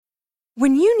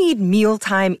When you need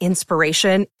mealtime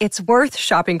inspiration, it's worth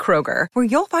shopping Kroger, where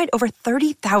you'll find over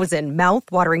 30,000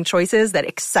 mouth-watering choices that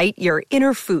excite your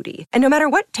inner foodie. And no matter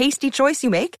what tasty choice you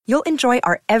make, you'll enjoy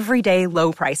our everyday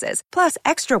low prices, plus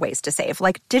extra ways to save,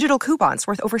 like digital coupons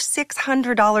worth over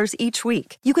 $600 each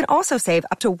week. You can also save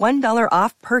up to $1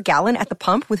 off per gallon at the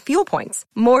pump with fuel points.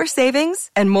 More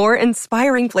savings and more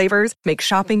inspiring flavors make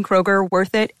shopping Kroger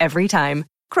worth it every time.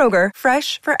 Kroger,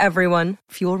 fresh for everyone.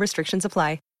 Fuel restrictions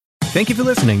apply. Thank you for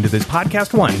listening to this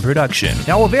Podcast One production.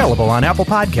 Now available on Apple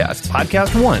Podcasts,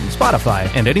 Podcast One, Spotify,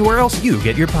 and anywhere else you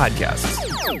get your podcasts.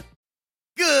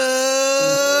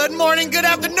 Good morning, good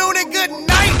afternoon, and good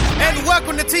night. And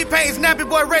welcome to T-Pain's Nappy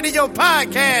Boy Radio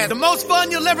Podcast. The most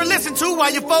fun you'll ever listen to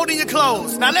while you're folding your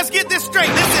clothes. Now let's get this straight.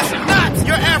 This is not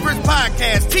your average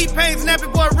podcast. T-Pain's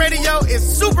Nappy Boy Radio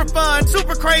is super fun,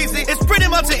 super crazy. It's pretty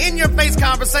much an in-your-face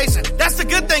conversation. That's the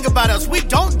good thing about us. We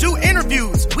don't do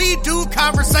interviews. We do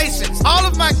conversations. All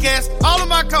of my guests, all of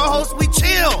my co-hosts, we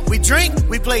chill. We drink,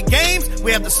 we play games,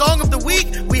 we have the song of the week,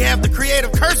 we have the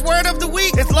creative curse word of the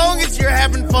week, as long as you're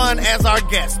having fun as our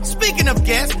guest. Speaking of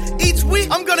guests, each week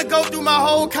I'm gonna go through my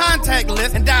whole contact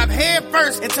list and dive head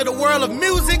first into the world of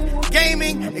music,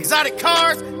 gaming, exotic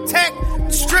cars, tech,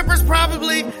 strippers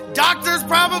probably, doctors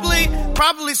probably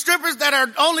strippers that are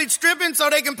only stripping so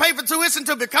they can pay for tuition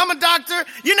to become a doctor.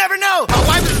 You never know. My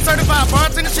wife is a certified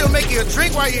bartender. She'll make you a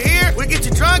drink while you're here. We'll get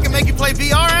you drunk and make you play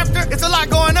VR after. It's a lot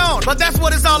going on. But that's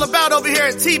what it's all about over here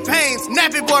at T-Pain's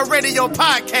Nappy Boy Radio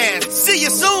Podcast. See you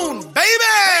soon,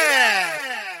 baby!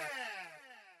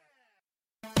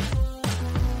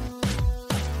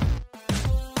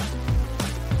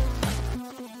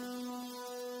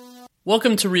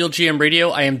 Welcome to Real GM Radio.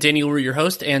 I am Danny Leroux, your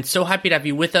host, and so happy to have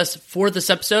you with us for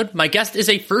this episode. My guest is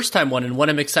a first-time one and one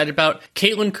I'm excited about.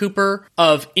 Caitlin Cooper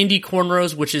of Indie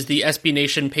Cornrows, which is the SB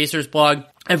Nation Pacers blog.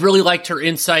 I've really liked her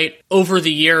insight over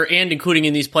the year and including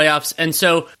in these playoffs. And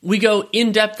so we go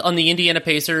in depth on the Indiana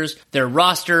Pacers, their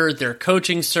roster, their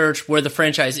coaching search, where the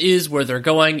franchise is, where they're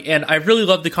going. And I really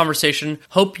love the conversation.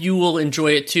 Hope you will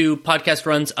enjoy it too. Podcast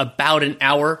runs about an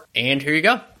hour. And here you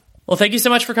go. Well, thank you so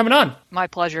much for coming on. My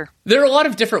pleasure. There are a lot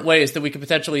of different ways that we could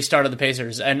potentially start on the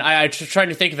Pacers, and I was trying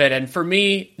to think of it. And for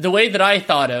me, the way that I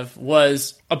thought of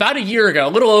was about a year ago, a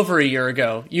little over a year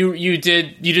ago. You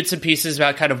did some pieces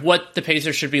about kind of what the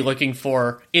Pacers should be looking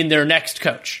for in their next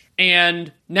coach.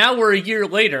 And now we're a year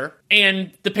later,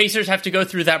 and the Pacers have to go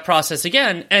through that process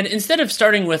again. And instead of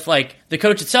starting with, like, the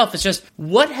coach itself, it's just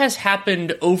what has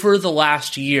happened over the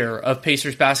last year of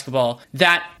Pacers basketball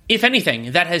that, if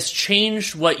anything, that has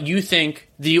changed what you think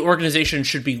the organization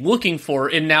should be looking for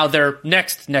in now their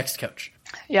next coach?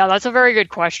 Yeah, that's a very good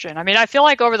question. I mean, I feel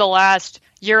like over the last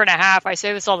year and a half, I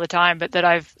say this all the time, but that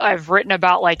I've written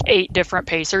about like 8 different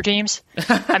Pacer teams.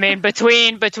 I mean,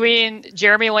 between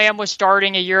Jeremy Lamb was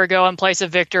starting a year ago in place of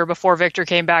Victor before Victor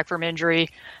came back from injury,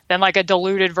 then like a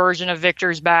diluted version of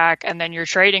Victor's back, and then you're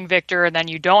trading Victor, and then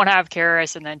you don't have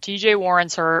Karras, and then TJ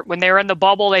Warren's hurt. When they were in the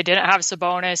bubble, they didn't have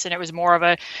Sabonis, and it was more of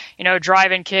a,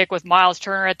 drive and kick with Miles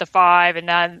Turner at the 5, and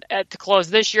then to close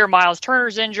this year, Miles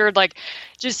Turner's injured. Like,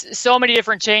 just so many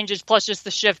different changes, plus just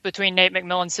the shift between Nate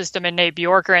McMillan's system and Nate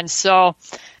Bjorkgren. So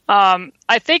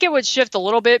I think it would shift a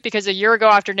little bit because a year ago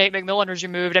after Nate McMillan was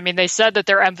removed, I mean, they said that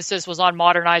their emphasis was on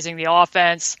modernizing the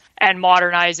offense and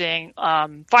modernizing,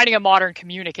 finding a modern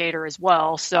communicator as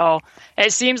well. So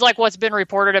it seems like what's been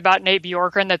reported about Nate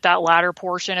Bjorkgren, that latter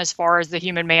portion as far as the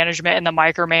human management and the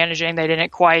micromanaging, they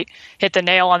didn't quite hit the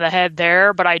nail on the head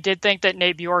there. But I did think that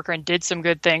Nate Bjorkgren did some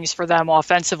good things for them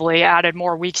offensively, added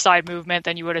more weak side movement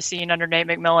than you would have seen under Nate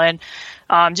McMillan.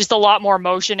 Just a lot more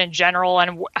motion in general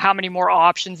and how many more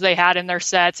options they had in their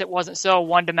sets. It wasn't so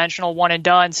one-dimensional, one and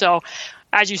done. So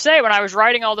as you say, when I was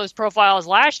writing all those profiles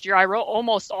last year, I wrote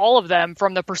almost all of them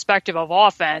from the perspective of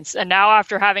offense. And now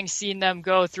after having seen them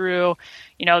go through,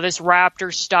 this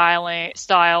Raptors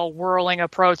style whirling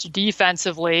approach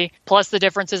defensively, plus the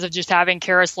differences of just having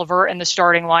Caris LeVert in the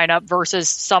starting lineup versus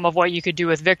some of what you could do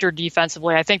with Victor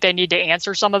defensively, I think they need to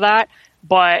answer some of that.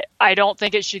 But I don't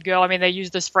think it should go. I mean, they use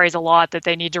this phrase a lot that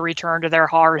they need to return to their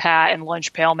hard hat and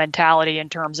lunch pail mentality in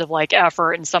terms of like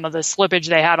effort and some of the slippage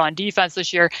they had on defense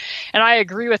this year. And I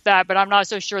agree with that, but I'm not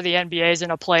so sure the NBA is in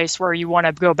a place where you want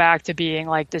to go back to being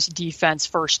like this defense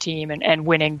first team and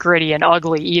winning gritty and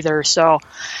ugly either. So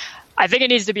I think it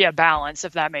needs to be a balance,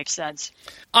 if that makes sense.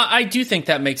 I do think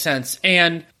that makes sense.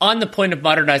 And on the point of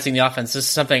modernizing the offense, this is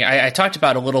something I talked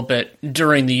about a little bit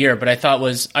during the year, but I thought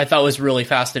was really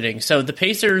fascinating. So the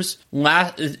Pacers in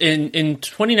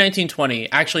 2019-20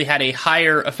 actually had a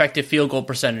higher effective field goal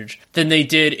percentage than they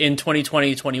did in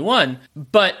 2020-21.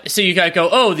 But so you got to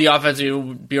go, the offensive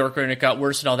Bjorkgren, it got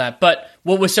worse and all that. But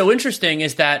what was so interesting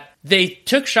is that they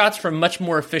took shots from much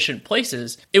more efficient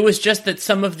places. It was just that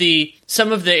some of the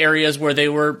areas where they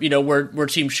were, where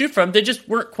teams shoot from, they just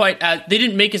weren't they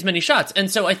didn't make as many shots.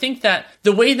 And so I think that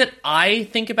the way that I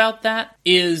think about that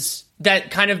is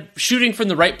that kind of shooting from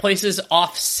the right places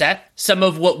offset some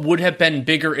of what would have been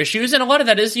bigger issues. And a lot of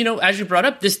that is, as you brought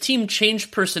up, this team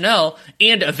changed personnel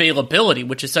and availability,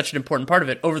 which is such an important part of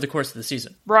it over the course of the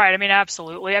season. Right. I mean,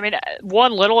 absolutely. I mean,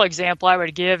 one little example I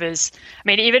would give is,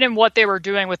 even in what they were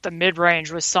doing with the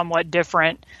mid-range was somewhat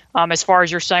different as far as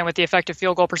you're saying with the effective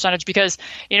field goal percentage, because,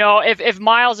 if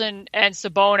Miles and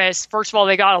Sabonis, first of all,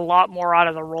 they got a lot more out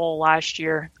of the roll last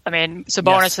year. I mean,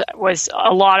 Sabonis was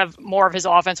more of his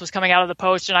offense was coming out of the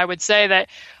post. And I would say that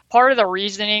part of the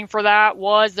reasoning for that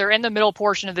was they're in the middle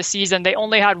portion of the season. They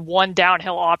only had one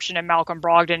downhill option in Malcolm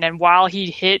Brogdon. And while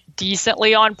he hit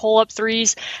decently on pull-up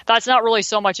threes, that's not really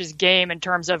so much his game in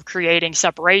terms of creating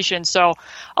separation. So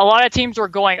a lot of teams were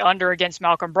going under against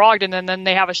Malcolm Brogdon. And then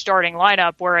they have a starting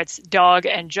lineup where it's Doug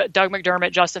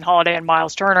McDermott, Justin Holiday, and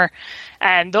Miles Turner.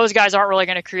 And those guys aren't really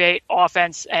going to create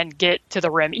offense and get to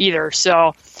the rim either.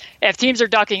 So if teams are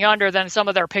ducking under, then some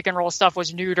of their pick and roll stuff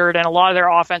was neutered, and a lot of their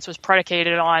offense was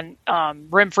predicated on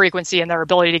rim frequency and their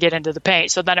ability to get into the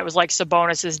paint. So then it was like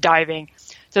Sabonis is diving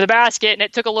to the basket, and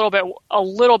it took a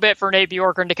little bit for Nate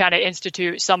Bjorkgren to kind of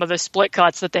institute some of the split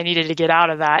cuts that they needed to get out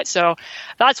of that. So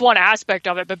that's one aspect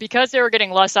of it. But because they were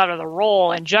getting less out of the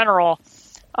roll in general,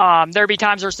 there'd be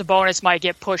times where Sabonis might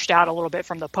get pushed out a little bit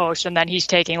from the post, and then he's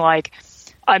taking like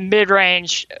a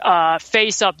mid-range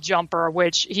face-up jumper,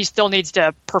 which he still needs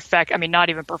to perfect. I mean, not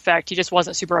even perfect. He just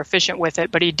wasn't super efficient with it,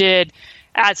 but he did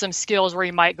add some skills where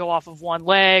he might go off of one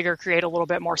leg or create a little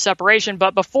bit more separation.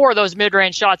 But before, those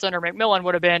mid-range shots under McMillan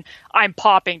would have been, I'm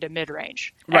popping to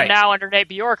mid-range. Right. And now under Nate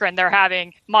Bjorkgren, they're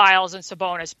having Miles and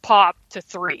Sabonis pop to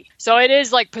three. So it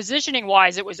is like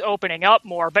positioning-wise, it was opening up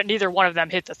more, but neither one of them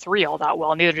hit the three all that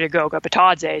well. Neither did Goga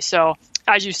Bitadze. So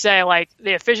as you say, like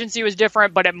the efficiency was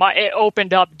different, but it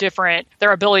opened up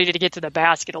their ability to get to the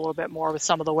basket a little bit more with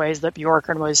some of the ways that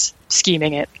Bjorkgren was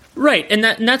scheming it. Right, and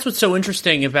that's what's so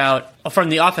interesting about from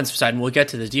the offensive side, and we'll get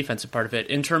to the defensive part of it,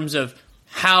 in terms of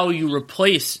how you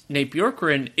replace Nate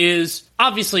Bjorkgren is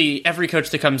obviously every coach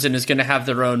that comes in is going to have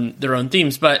their own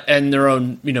themes, and their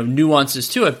own nuances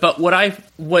to it. But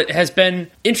what has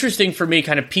been interesting for me,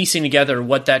 kind of piecing together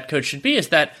what that coach should be, is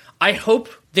that I hope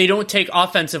they don't take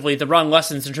offensively the wrong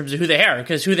lessons in terms of who they hire,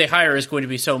 because who they hire is going to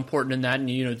be so important in that,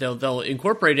 and they'll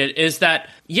incorporate it. Is that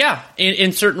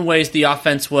in certain ways the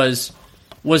offense was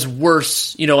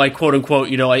worse, like quote unquote,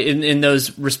 in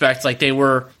those respects, like they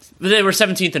were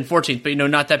 17th and 14th, but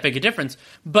not that big a difference.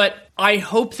 But I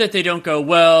hope that they don't go,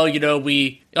 well,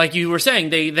 we, like you were saying,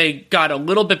 they got a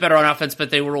little bit better on offense, but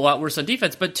they were a lot worse on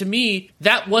defense. But to me,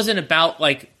 that wasn't about,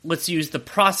 like, let's use the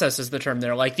process as the term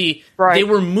there. Like they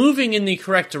were moving in the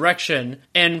correct direction,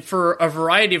 and for a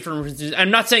variety of different reasons.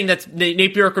 I'm not saying that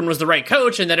Nate Bjorkgren was the right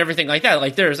coach and that everything like that.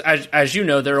 Like there's, as you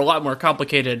know, there are a lot more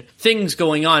complicated things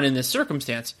going on in this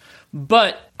circumstance.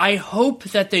 But I hope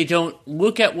that they don't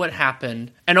look at what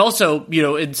happened, and also,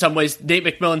 in some ways, Nate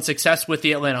McMillan's success with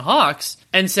the Atlanta Hawks,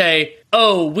 and say,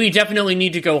 oh, we definitely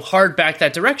need to go hard back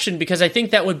that direction, because I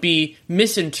think that would be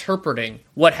misinterpreting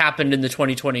what happened in the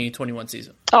 2020-21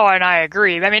 season. Oh, and I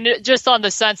agree. I mean, just on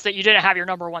the sense that you didn't have your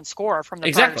number one scorer from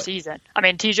the prior season. I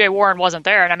mean, TJ Warren wasn't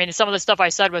there. And I mean, some of the stuff I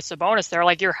said with Sabonis there,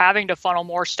 like you're having to funnel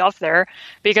more stuff there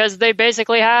because they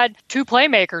basically had two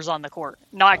playmakers on the court,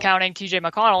 not counting TJ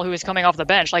McConnell, who was coming off the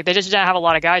bench. Like they just didn't have a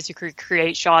lot of guys who could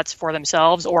create shots for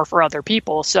themselves or for other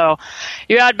people. So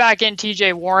you add back in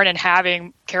TJ Warren and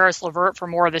having Karis LeVert for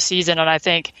more of the season, and I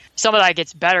think some of that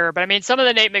gets better. But I mean, some of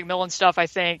the Nate McMillan stuff I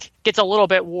think gets a little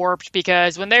bit warped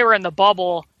because when they were in the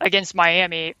bubble against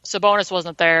Miami, Sabonis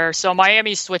wasn't there, so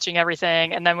Miami's switching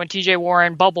everything. And then when TJ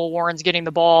Warren, Warren's getting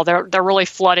the ball, they're really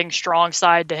flooding strong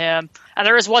side to him. And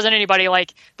there just wasn't anybody,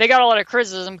 like, they got a lot of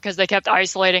criticism because they kept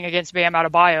isolating against Bam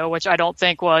Adebayo, which I don't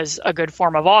think was a good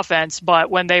form of offense. But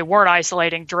when they weren't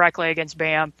isolating directly against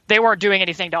Bam, they weren't doing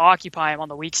anything to occupy him on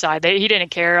the weak side. He didn't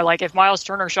care. Like, if Miles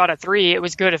Turner shot a three, it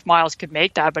was good if Miles could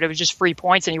make that, but it was just free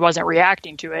points and he wasn't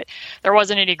reacting to it. There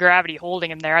wasn't any gravity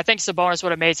holding him there. I think Sabonis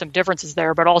would have made some differences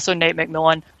there, but also Nate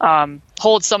McMillan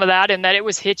holds some of that in that it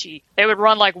was hitchy. They would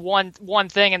run like one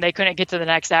thing and they couldn't get to the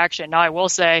next action. Now, I will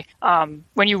say,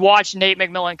 when you watch Nate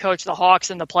McMillan coach the Hawks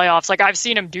in the playoffs, like I've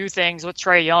seen him do things with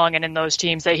Trae Young and in those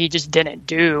teams that he just didn't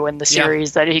do in the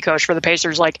series that he coached for the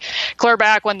Pacers. Like clear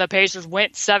back when the Pacers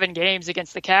went 7 games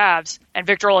against the Cavs and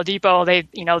Victor Oladipo,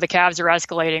 the Cavs are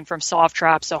escalating from soft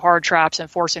traps to hard traps and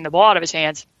forcing the ball out of his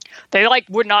hands. they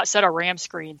would not set a ram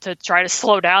screen to try to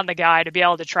slow down the guy to be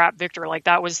able to trap Victor. Like,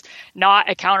 that was not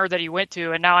a counter that he went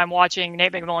to. And now I'm watching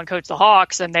Nate McMillan coach the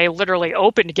Hawks, and they literally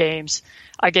opened games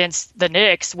against the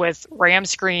Knicks with ram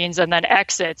screens and then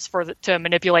exits to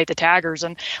manipulate the taggers.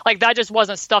 And like, that just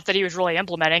wasn't stuff that he was really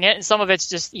implementing it. And some of it's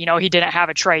just, he didn't have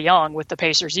a Trae Young with the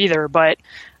Pacers either. But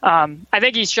I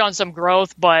think he's shown some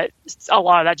growth, but a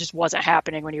lot of that just wasn't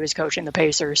happening when he was coaching the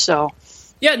Pacers. So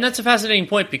yeah, and that's a fascinating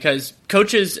point because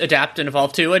coaches adapt and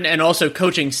evolve too, and also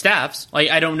coaching staffs. Like,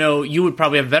 I don't know, you would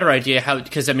probably have a better idea how,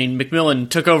 because I mean, McMillan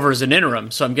took over as an interim,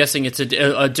 so I'm guessing it's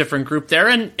a different group there,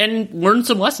 and learned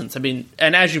some lessons. I mean,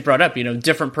 and as you brought up,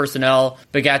 different personnel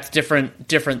begats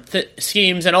different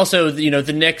schemes, and also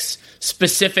the Knicks'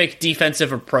 specific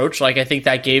defensive approach. Like, I think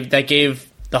that gave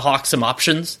the Hawks some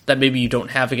options that maybe you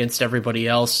don't have against everybody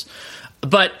else,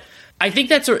 but I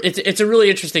think it's a really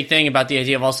interesting thing about the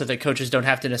idea of also that coaches don't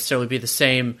have to necessarily be the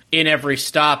same in every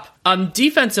stop.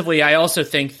 Defensively, I also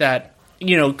think that,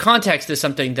 context is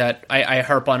something that I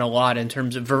harp on a lot in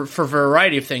terms of for a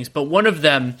variety of things. But one of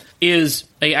them is,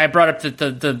 I brought up that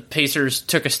the Pacers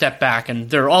took a step back, and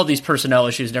there are all these personnel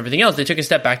issues and everything else. They took a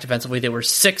step back defensively. They were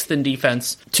 6th in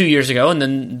defense 2 years ago, and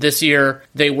then this year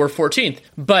they were 14th.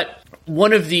 But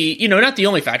one of the, not the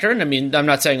only factor, and I mean, I'm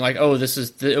not saying like,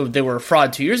 they were a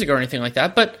fraud 2 years ago or anything like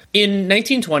that, but in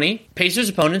 1920, Pacers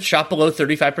opponents shot below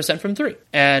 35% from three,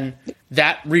 and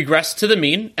that regressed to the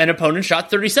mean, and opponents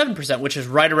shot 37%, which is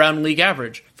right around league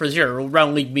average for this year,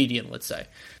 around league median, let's say.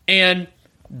 And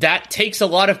that takes a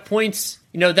lot of points,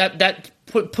 takes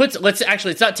a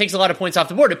lot of points off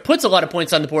the board. It puts a lot of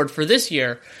points on the board for this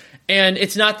year. And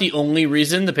it's not the only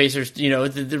reason the Pacers,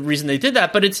 the reason they did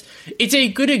that, but it's a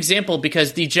good example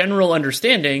because the general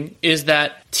understanding is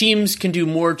that teams can do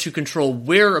more to control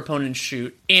where opponents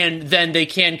shoot, and then they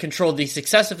can control the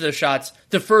success of those shots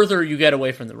the further you get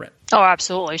away from the rim. Oh,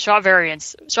 absolutely. Shot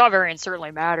variance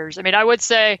certainly matters. I mean, I would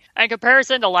say in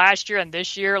comparison to last year and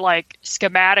this year, like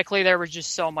schematically, there was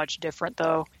just so much different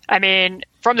though. I mean,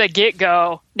 from the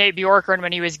get-go, Nate Bjorkgren,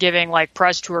 when he was giving like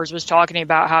press tours, was talking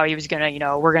about how he was going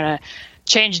to, we're going to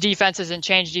change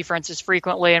defenses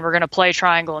frequently, and we're going to play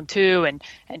triangle and 2 and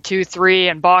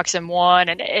 2-3 and box and 1.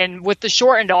 And with the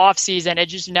shortened off season, it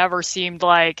just never seemed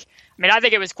like, I mean, I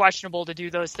think it was questionable to do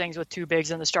those things with 2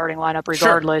 bigs in the starting lineup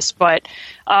regardless, sure. But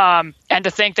and to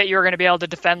think that you're going to be able to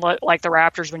defend like the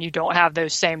Raptors when you don't have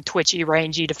those same twitchy,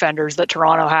 rangy defenders that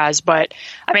Toronto has. But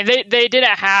I mean, they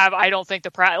didn't have, I don't think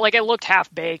it looked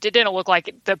half baked. It didn't look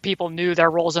like the people knew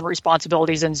their roles and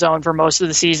responsibilities in zone for most of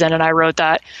the season. And I wrote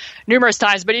that numerous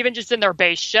times, but even just in their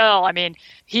base shell, I mean,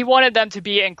 he wanted them to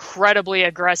be incredibly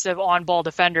aggressive on-ball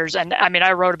defenders. And, I mean,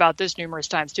 I wrote about this numerous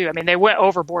times, too. I mean, they went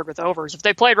overboard with overs. If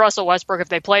they played Russell Westbrook, if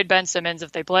they played Ben Simmons,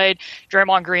 if they played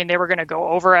Draymond Green, they were going to go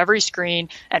over every screen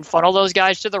and funnel those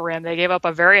guys to the rim. They gave up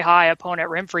a very high opponent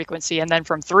rim frequency. And then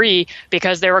from 3,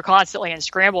 because they were constantly in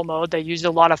scramble mode, they used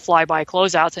a lot of fly-by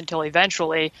closeouts until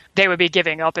eventually they would be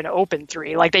giving up an open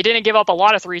 3. Like, they didn't give up a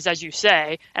lot of threes, as you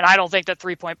say, and I don't think that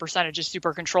 3-point percentage is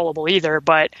super controllable either.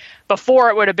 But before,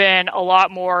 it would have been a lot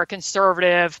more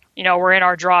conservative, we're in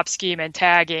our drop scheme and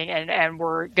tagging, and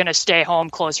we're going to stay home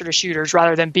closer to shooters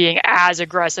rather than being as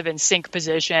aggressive in sink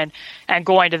position and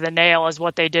going to the nail as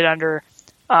what they did under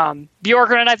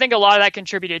Bjorkgren. And I think a lot of that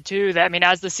contributed to that. I mean,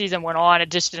 as the season went on, it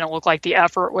just didn't look like the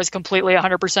effort was completely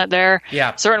 100% there.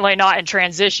 Yeah. Certainly not in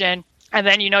transition. And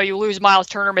then, you lose Miles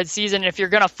Turner midseason. And if you're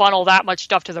going to funnel that much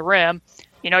stuff to the rim,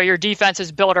 your defense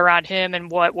is built around him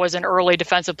and what was an early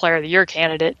defensive player of the year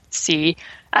candidate,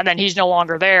 and then he's no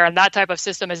longer there. And that type of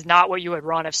system is not what you would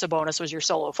run if Sabonis was your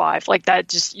solo 5. Like that,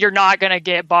 just, you're not going to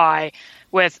get by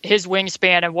with his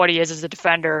wingspan and what he is as a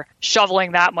defender,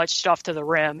 shoveling that much stuff to the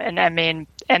rim. And I mean,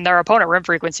 and their opponent rim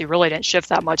frequency really didn't shift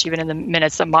that much, even in the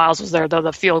minutes that Miles was there, though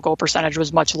the field goal percentage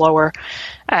was much lower.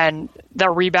 And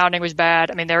their rebounding was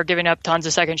bad. I mean, they were giving up tons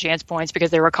of second chance points because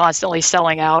they were constantly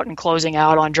selling out and closing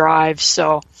out on drives.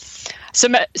 So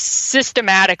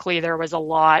systematically, there was a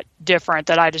lot different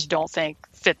that I just don't think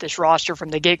fit this roster from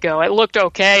the get-go. It looked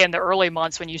okay in the early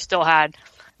months when you still had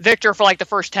Victor for like the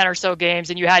first 10 or so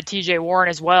games, and you had TJ Warren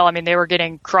as well. I mean, they were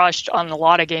getting crushed on a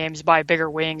lot of games by bigger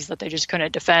wings that they just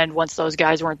couldn't defend once those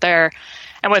guys weren't there.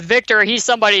 And with Victor, he's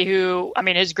somebody who, I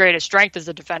mean, his greatest strength as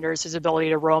a defender is his ability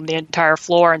to roam the entire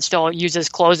floor and still use his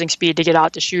closing speed to get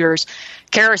out to shooters.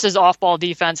 Karas's off-ball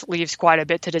defense leaves quite a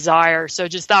bit to desire. So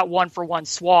just that one-for-one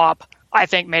swap, I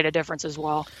think, made a difference as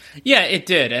well. Yeah, it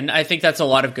did. And I think that's a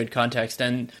lot of good context.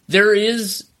 And there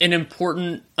is an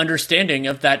important understanding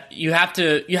of that you have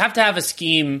to have a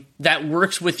scheme that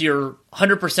works with your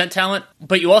 100% talent,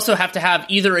 but you also have to have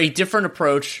either a different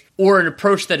approach or an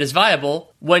approach that is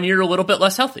viable when you're a little bit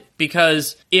less healthy.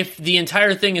 Because if the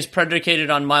entire thing is predicated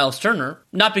on Miles Turner,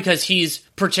 not because he's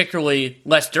particularly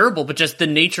less durable, but just the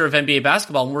nature of NBA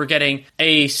basketball, and we're getting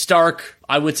a stark,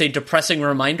 I would say, depressing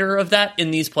reminder of that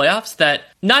in these playoffs, that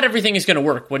not everything is going to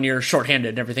work when you're shorthanded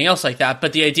and everything else like that.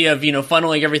 But the idea of,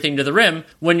 funneling everything to the rim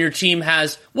when your team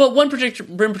has, one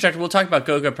rim protector, we'll talk about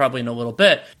Goga probably in a little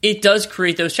bit, it does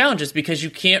create those challenges because you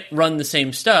can't run the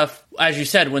same stuff, as you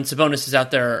said, when Sabonis is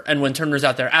out there and when Turner's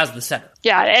out there as the center.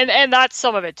 Yeah, and that's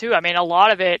some of it too. I mean, a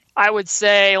lot of it, I would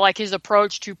say, like his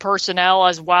approach to personnel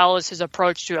as well as his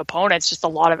approach to opponents, just a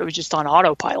lot of it was just on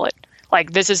autopilot.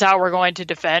 Like, this is how we're going to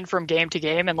defend from game to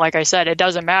game. And like I said, it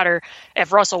doesn't matter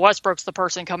if Russell Westbrook's the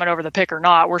person coming over the pick or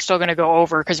not. We're still going to go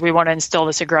over because we want to instill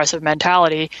this aggressive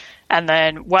mentality. And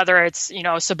then whether it's,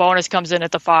 Sabonis comes in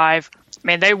at the 5, I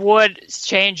mean, they would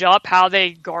change up how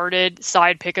they guarded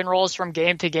side pick and rolls from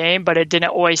game to game, but it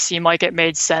didn't always seem like it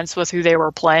made sense with who they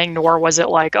were playing, nor was it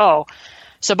like, oh,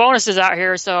 Sabonis is out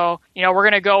here, so, we're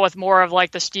going to go with more of like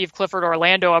the Steve Clifford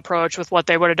Orlando approach with what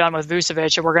they would have done with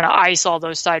Vucevic, and we're going to ice all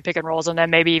those side pick and rolls and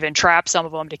then maybe even trap some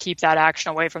of them to keep that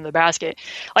action away from the basket.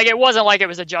 Like, it wasn't like it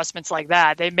was adjustments like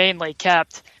that. They mainly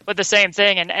kept with the same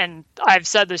thing, and I've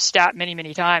said this stat many,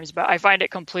 many times, but I find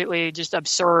it completely just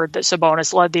absurd that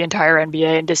Sabonis led the entire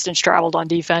NBA in distance traveled on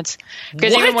defense.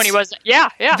 Because even when he wasn't, yeah.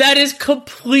 That is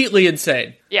completely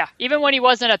insane. Yeah, even when he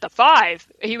wasn't at the 5,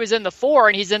 he was in the 4,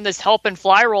 and he's in this help and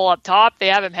fly roll up top. They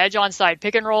have him hedge on side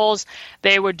pick and rolls.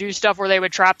 They would do stuff where they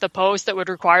would trap the post that would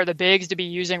require the bigs to be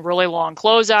using really long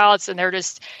closeouts, and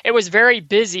it was very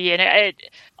busy, and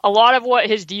a lot of what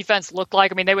his defense looked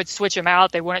like, I mean, they would switch him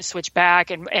out. They wouldn't switch back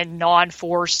in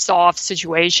non-force, soft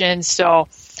situations. So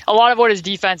a lot of what his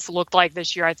defense looked like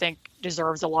this year, I think,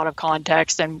 deserves a lot of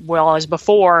context. And well, as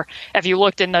before, if you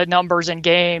looked in the numbers in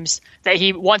games that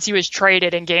once he was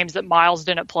traded in games that Miles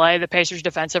didn't play, the Pacers'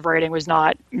 defensive rating was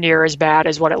not near as bad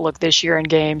as what it looked this year in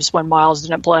games when Miles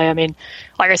didn't play. I mean,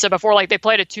 like I said before, like they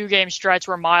played a 2-game stretch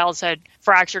where Miles had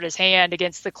fractured his hand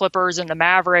against the Clippers and the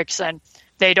Mavericks, and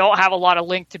they don't have a lot of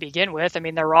length to begin with. I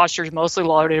mean, their roster is mostly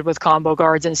loaded with combo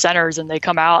guards and centers, and they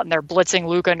come out and they're blitzing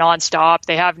Luka nonstop.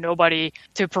 They have nobody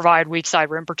to provide weak side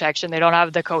rim protection. They don't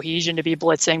have the cohesion to be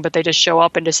blitzing, but they just show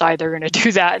up and decide they're going to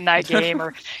do that in that game.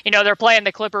 Or, they're playing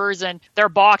the Clippers and they're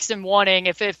box and one-ing.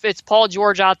 If it's Paul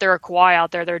George out there or Kawhi out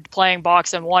there, they're playing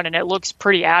box and one, and it looks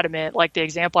pretty adamant. Like the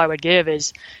example I would give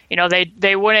is,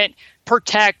 they wouldn't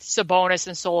protect Sabonis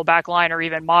and solo back line or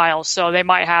even Miles. So they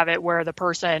might have it where the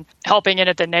person helping in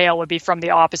at the nail would be from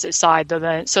the opposite side. So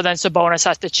then Sabonis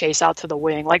has to chase out to the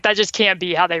wing. Like, that just can't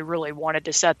be how they really wanted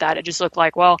to set that. It just looked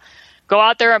like, well, go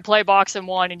out there and play box and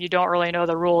one, and you don't really know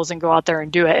the rules, and go out there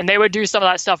and do it. And they would do some of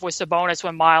that stuff with Sabonis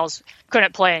when Miles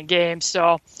couldn't play in games.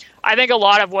 So I think a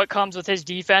lot of what comes with his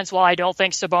defense, while I don't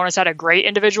think Sabonis had a great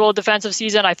individual defensive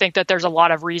season, I think that there's a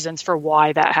lot of reasons for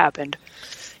why that happened.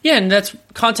 Yeah, and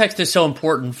context is so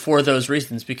important for those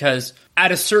reasons, because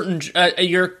at a certain,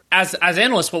 as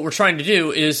analysts, what we're trying to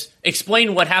do is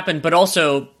explain what happened, but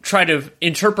also try to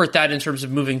interpret that in terms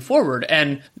of moving forward.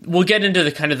 And we'll get into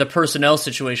the kind of the personnel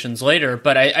situations later,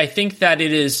 but I think that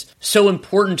it is so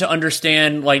important to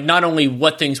understand, like, not only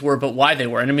what things were, but why they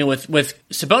were. And I mean, with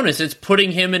Sabonis, it's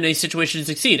putting him in a situation to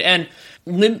succeed. And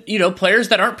players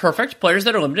that aren't perfect, players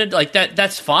that are limited, like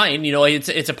that's fine.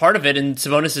 It's a part of it. And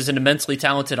Sabonis is an immensely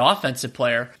talented offensive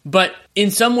player, but in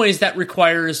some ways that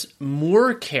requires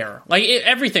more care. Like,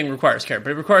 everything requires care,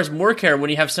 but it requires more care when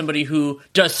you have somebody who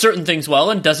does certain things well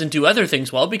and doesn't do other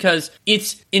things well, because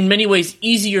it's in many ways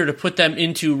easier to put them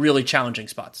into really challenging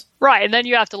spots. Right, and then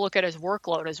you have to look at his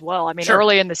workload as well. I mean, Sure.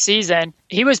 Early in the season,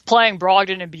 he was playing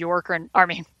Brogdon and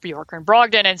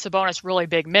Sabonis really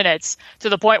big minutes, to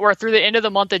the point where through the end of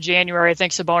the month of January, I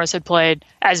think Sabonis had played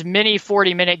as many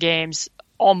 40-minute games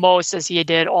almost as he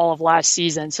did all of last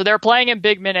season. So they're playing in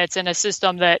big minutes in a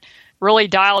system that really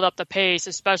dialed up the pace,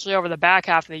 especially over the back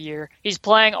half of the year. He's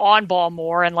playing on ball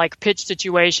more and like pitch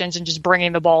situations and just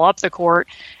bringing the ball up the court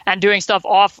and doing stuff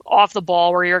off the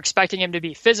ball where you're expecting him to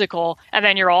be physical. And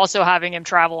then you're also having him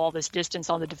travel all this distance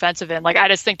on the defensive end. Like, I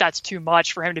just think that's too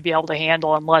much for him to be able to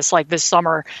handle, unless like this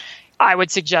summer, I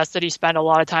would suggest that he spend a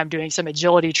lot of time doing some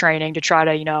agility training to try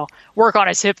to, work on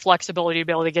his hip flexibility to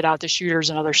be able to get out to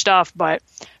shooters and other stuff. But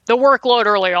the workload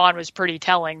early on was pretty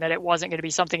telling that it wasn't going to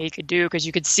be something he could do, because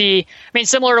you could see,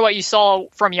 similar to what you saw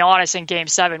from Giannis in Game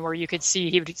 7, where you could see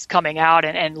he was coming out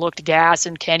and looked gassed,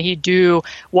 and can he do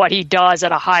what he does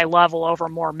at a high level over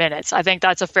more minutes? I think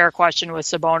that's a fair question with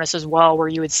Sabonis as well, where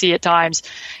you would see at times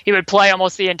he would play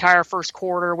almost the entire first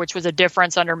quarter, which was a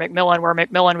difference under McMillan, where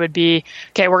McMillan would be,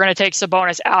 okay, we're going to take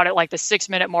Sabonis out at like the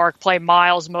 6-minute mark, play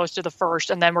Miles most of the first,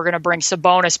 and then we're going to bring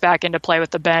Sabonis back into play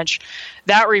with the bench.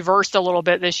 That reversed a little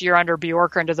bit this year under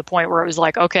Bjorkgren, to the point where it was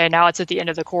like, okay, now it's at the end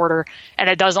of the quarter, and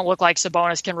it doesn't look like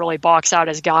Sabonis can really box out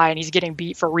his guy, and he's getting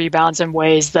beat for rebounds in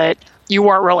ways that you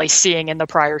weren't really seeing in the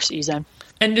prior season.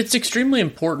 And it's extremely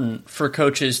important for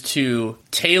coaches to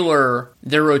tailor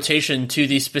their rotation to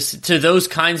those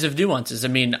kinds of nuances.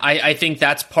 I think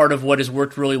that's part of what has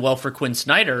worked really well for Quinn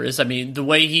Snyder is, the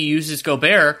way he uses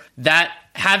Gobert,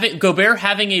 Gobert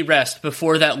having a rest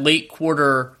before that late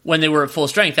quarter when they were at full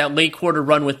strength, that late quarter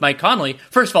run with Mike Conley.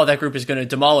 First of all, that group is going to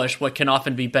demolish what can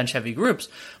often be bench-heavy groups.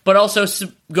 But also,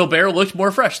 Gobert looked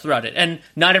more fresh throughout it. And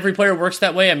not every player works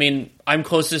that way. I'm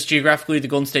closest geographically to the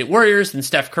Golden State Warriors, and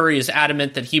Steph Curry is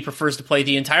adamant that he prefers to play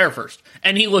the entire first.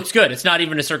 And he looks good. It's not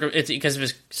even it's because of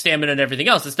his stamina and everything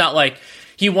else. It's not like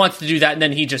he wants to do that and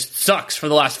then he just sucks for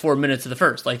the last 4 minutes of the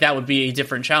first. Like, that would be a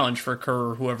different challenge for Kerr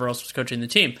or whoever else was coaching the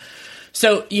team.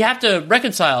 So you have to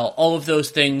reconcile all of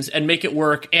those things and make it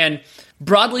work. And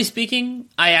broadly speaking,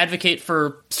 I advocate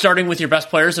for starting with your best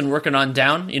players and working on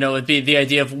down. It'd be the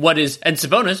idea of what is, and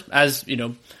Sabonis, as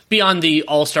beyond the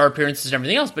all-star appearances and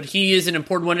everything else, but he is an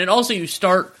important one. And also you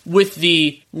start with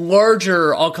the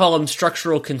larger, I'll call them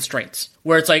structural constraints,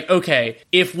 where it's like, okay,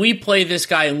 if we play this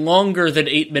guy longer than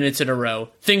 8 minutes in a row,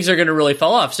 things are going to really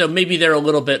fall off. So maybe they're a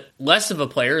little bit less of a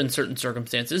player in certain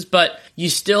circumstances, but you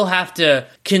still have to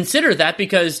consider that,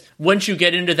 because once you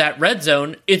get into that red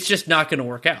zone, it's just not going to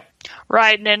work out.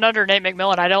 Right, and under Nate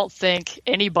McMillan, I don't think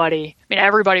anybody,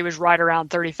 everybody was right around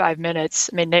 35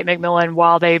 minutes. Nate McMillan,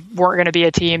 while they weren't going to be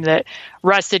a team that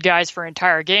rested guys for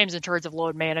entire games in terms of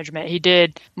load management, he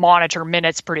did monitor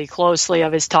minutes pretty closely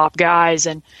of his top guys,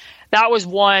 and that was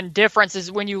one difference,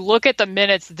 is when you look at the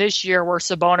minutes this year where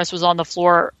Sabonis was on the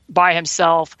floor by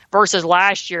himself versus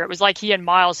last year, it was like he and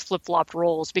Miles flip-flopped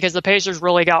roles, because the Pacers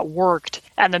really got worked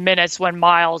and the minutes when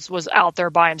Miles was out there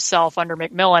by himself under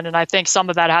McMillan. And I think some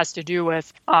of that has to do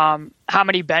with how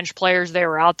many bench players they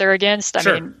were out there against.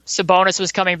 Sabonis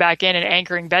was coming back in and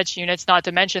anchoring bench units, not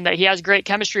to mention that he has great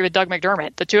chemistry with Doug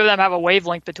McDermott. The two of them have a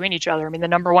wavelength between each other. The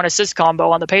number one assist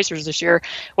combo on the Pacers this year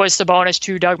was Sabonis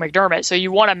to Doug McDermott. So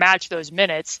you want to match those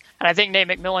minutes. And I think Nate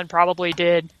McMillan probably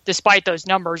did, despite those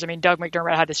numbers. Doug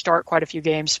McDermott had to start quite a few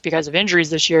games because of injuries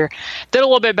this year. Did a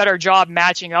little bit better job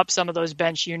matching up some of those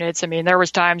bench units. There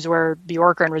was times where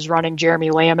Bjorkgren was running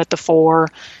Jeremy Lamb at the 4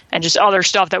 and just other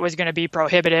stuff that was going to be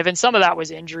prohibitive. And some of that was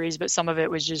injuries, but some of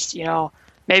it was just,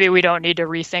 maybe we don't need to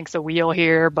rethink the wheel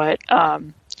here. But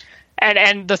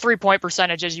and the 3-point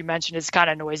percentage, as you mentioned, is kind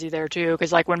of noisy there too,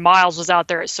 because like when Miles was out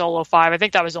there at solo 5, I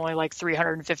think that was only like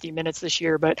 350 minutes this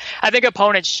year, but I think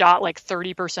opponents shot like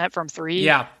 30% from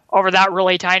 3 over that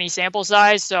really tiny sample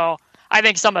size. So I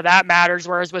think some of that matters,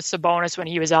 whereas with Sabonis, when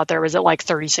he was out there, was at like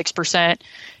 36%.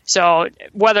 So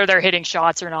whether they're hitting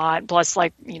shots or not, plus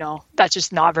that's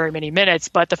just not very many minutes.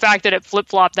 But the fact that it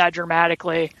flip-flopped that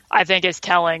dramatically, I think is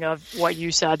telling of what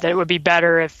you said, that it would be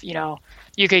better if,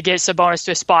 you could get Sabonis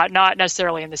to a spot, not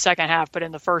necessarily in the second half, but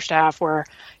in the first half, where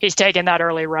he's taking that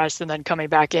early rest and then coming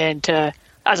back in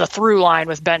as a through line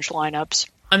with bench lineups.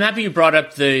 I'm happy you brought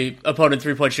up the opponent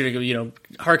 3-point shooting,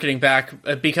 harkening back,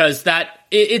 because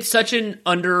it's such an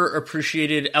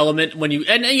underappreciated element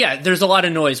there's a lot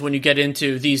of noise when you get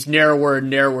into these narrower and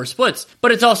narrower splits,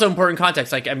 but it's also important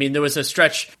context. There was a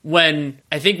stretch when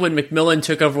McMillan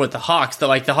took over with the Hawks,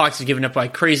 that the Hawks had given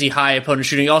up crazy high opponent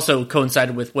shooting, also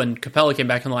coincided with when Capella came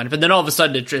back in the lineup, and then all of a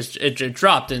sudden it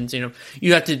dropped, and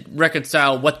you have to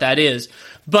reconcile what that is.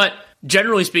 But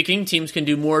generally speaking, teams can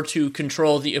do more to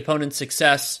control the opponent's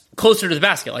success closer to the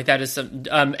basket. Like that is some,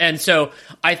 and so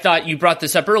I thought you brought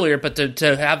this up earlier, but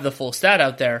to have the full stat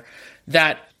out there,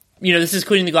 that this is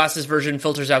Cleaning the Glasses version,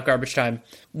 filters out garbage time.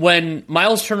 When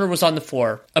Miles Turner was on the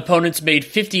floor, opponents made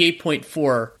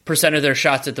 58.4% of their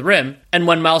shots at the rim, and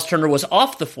when Miles Turner was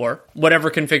off the floor, whatever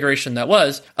configuration that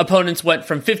was, opponents went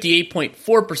from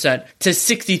 58.4% to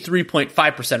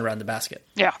 63.5% around the basket.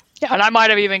 Yeah. Yeah, and I might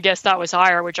have even guessed that was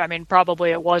higher, which, I mean, probably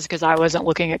it was because I wasn't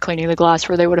looking at cleaning the glass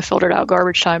where they would have filtered out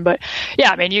garbage time. But yeah,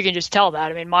 I mean, you can just tell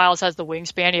that. I mean, Miles has the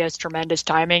wingspan. He has tremendous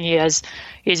timing.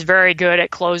 He's very good at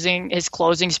his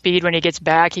closing speed. When he gets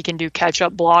back, he can do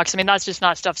catch-up blocks. I mean, that's just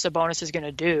not stuff Sabonis is going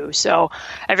to do. So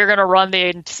if you're going to run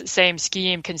the same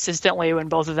scheme consistently when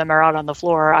both of them are out on the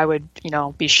floor, I would,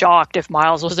 be shocked if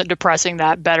Miles wasn't depressing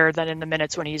that better than in the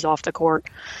minutes when he's off the court.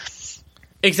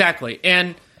 Exactly.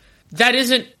 And that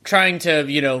isn't trying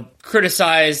to,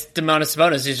 criticize Domantas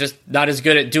Sabonis. He's just not as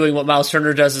good at doing what Miles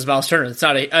Turner does as Miles Turner. It's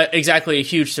not exactly a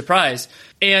huge surprise.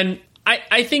 And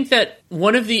I think that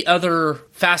one of the other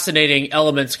fascinating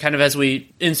elements, kind of as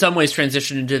we, in some ways,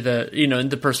 transition into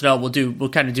into personnel, we'll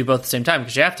kind of do both at the same time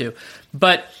because you have to.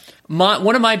 But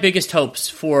one of my biggest hopes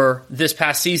for this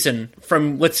past season,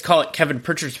 from let's call it Kevin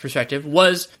Pritchard's perspective,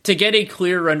 was to get a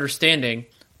clear understanding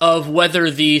of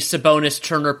whether the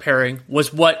Sabonis-Turner pairing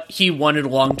was what he wanted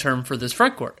long-term for this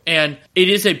frontcourt. And it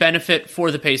is a benefit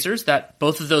for the Pacers that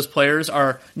both of those players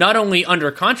are not only under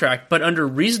contract, but under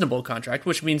reasonable contract,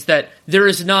 which means that there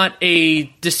is not a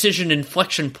decision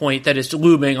inflection point that is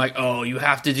looming like, oh, you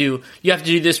have to do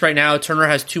this right now. Turner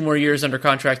has 2 more years under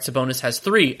contract. Sabonis has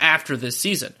 3 after this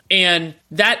season. And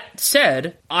that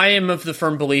said, I am of the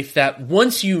firm belief that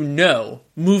once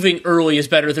moving early is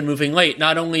better than moving late,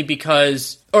 not only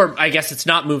because, or I guess it's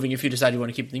not moving if you decide you want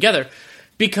to keep them together,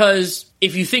 because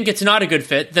if you think it's not a good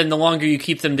fit, then the longer you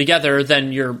keep them together,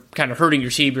 then you're kind of hurting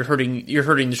your team, you're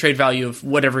hurting the trade value of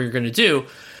whatever you're going to do.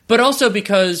 But also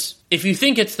because if you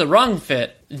think it's the wrong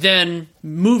fit, then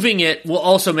moving it will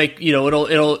also make,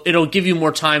 it'll give you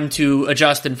more time to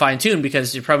adjust and fine tune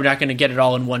because you're probably not going to get it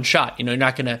all in one shot. You're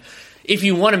not going to, if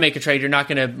you want to make a trade, you're not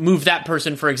going to move that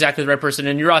person for exactly the right person,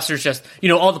 and your roster's just,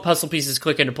 all the puzzle pieces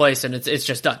click into place, and it's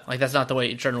just done. Like, that's not the way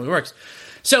it generally works.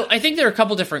 So I think there are a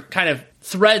couple different kind of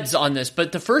threads on this,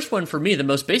 but the first one for me, the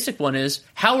most basic one, is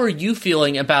how are you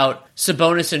feeling about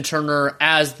Sabonis and Turner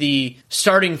as the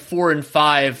starting 4 and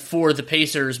 5 for the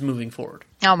Pacers moving forward?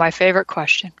 Oh, my favorite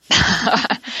question.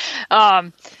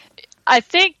 I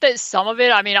think that some of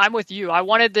it, I mean, I'm with you. I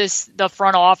wanted the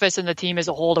front office and the team as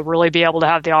a whole to really be able to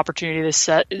have the opportunity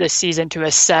this season to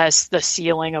assess the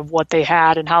ceiling of what they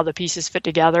had and how the pieces fit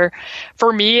together.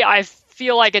 For me, I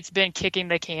feel like it's been kicking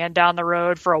the can down the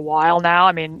road for a while now.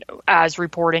 I mean, as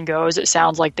reporting goes, it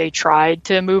sounds like they tried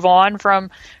to move on from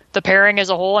the pairing as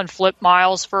a whole and flip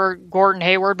Miles for Gordon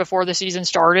Hayward before the season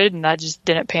started, and that just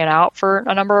didn't pan out for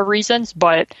a number of reasons.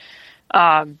 But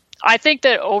I think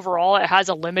that overall it has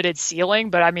a limited ceiling,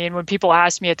 but I mean, when people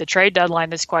asked me at the trade deadline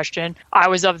this question, I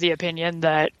was of the opinion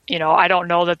that, I don't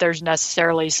know that there's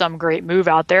necessarily some great move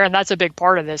out there. And that's a big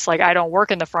part of this. Like, I don't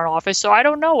work in the front office, so I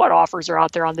don't know what offers are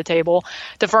out there on the table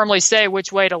to firmly say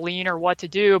which way to lean or what to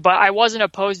do. But I wasn't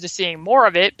opposed to seeing more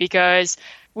of it because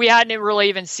we hadn't really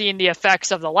even seen the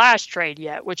effects of the last trade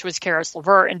yet, which was Caris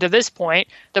LeVert. And to this point,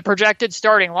 the projected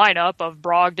starting lineup of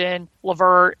Brogdon,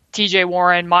 LeVert, TJ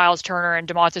Warren, Miles Turner, and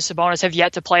Domantas Sabonis have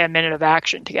yet to play a minute of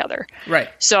action together. Right.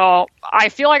 So I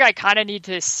feel like I kind of need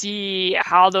to see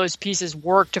how those pieces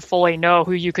work to fully know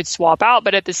who you could swap out.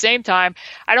 But at the same time,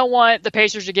 I don't want the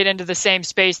Pacers to get into the same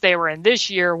space they were in this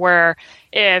year where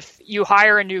if you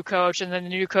hire a new coach and then the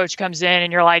new coach comes in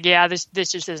and you're like, yeah, this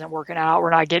just isn't working out.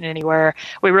 We're not getting anywhere.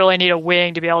 We really need a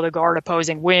wing to be able to guard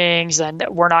opposing wings, and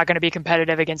we're not going to be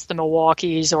competitive against the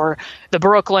Milwaukees or the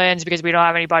Brooklyns because we don't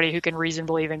have anybody who can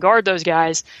reasonably even guard those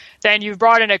guys. Then you've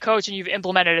brought in a coach and you've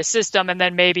implemented a system, and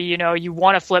then maybe, you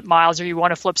want to flip Miles or you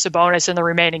want to flip Sabonis and the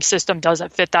remaining system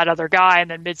doesn't fit that other guy, and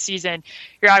then mid-season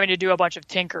you're having to do a bunch of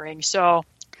tinkering. So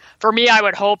for me, I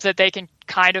would hope that they can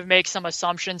kind of make some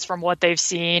assumptions from what they've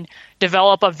seen,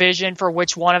 develop a vision for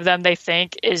which one of them they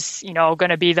think is, going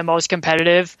to be the most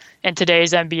competitive in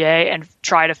today's NBA, and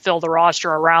try to fill the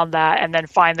roster around that, and then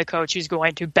find the coach who's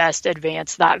going to best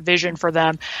advance that vision for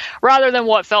them, rather than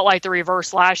what felt like the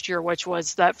reverse last year, which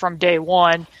was that from day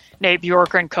one, Nate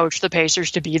Bjorkgren coached the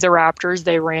Pacers to be the Raptors.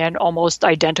 They ran almost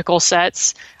identical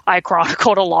sets. I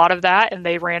chronicled a lot of that, and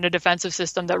they ran a defensive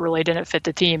system that really didn't fit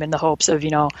the team in the hopes of,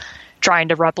 trying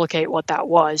to replicate what that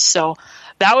was. So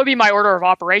that would be my order of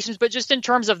operations. But just in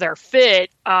terms of their fit,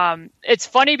 it's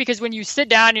funny because when you sit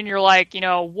down and you're like,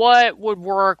 what would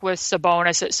work with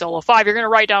Sabonis at Solo 5, you're going to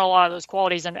write down a lot of those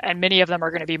qualities, and many of them are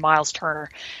going to be Miles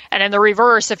Turner. And in the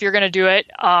reverse, if you're going to do it,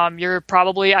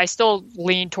 I still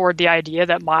lean toward the idea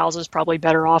that Miles is probably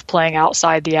better off playing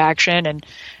outside the action and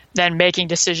then making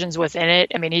decisions within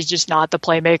it. I mean, he's just not the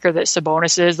playmaker that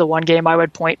Sabonis is. The one game I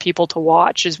would point people to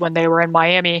watch is when they were in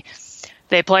Miami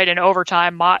They played in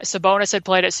overtime. Sabonis had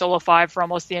played at solo 5 for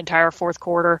almost the entire fourth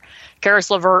quarter. Karis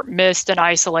LeVert missed an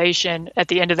isolation at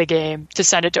the end of the game to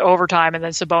send it to overtime, and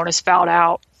then Sabonis fouled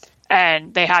out.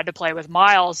 And they had to play with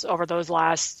Miles over those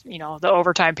last, the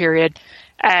overtime period.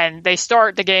 And they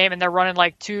start the game and they're running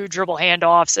like 2 dribble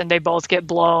handoffs and they both get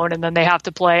blown, and then they have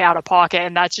to play out of pocket.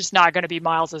 And that's just not going to be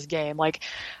Miles's game. Like,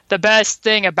 the best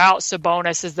thing about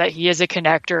Sabonis is that he is a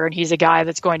connector and he's a guy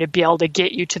that's going to be able to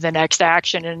get you to the next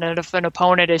action. And if an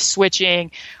opponent is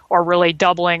switching or really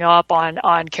doubling up on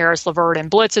Karis LeVert and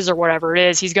blitzes or whatever it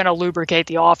is, he's going to lubricate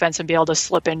the offense and be able to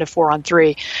slip into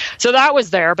 4-on-3. So that was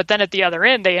there. But then at the other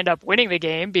end, they end up winning the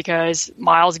game because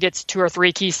Miles gets 2 or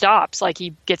 3 key stops. Like,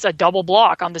 he gets a double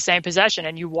block on the same possession,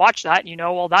 and you watch that and you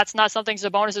know, well, that's not something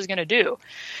Sabonis is going to do.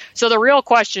 So the real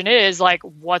question is, like,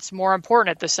 what's more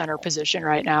important at the center position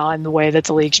right now and the way that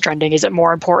the league's trending? Is it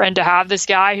more important to have this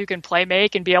guy who can play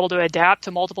make and be able to adapt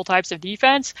to multiple types of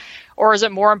defense? Or is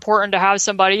it more important to have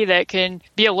somebody that can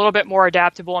be a little bit more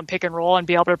adaptable and pick and roll and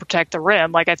be able to protect the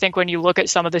rim? Like, I think when you look at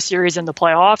some of the series in the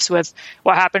playoffs with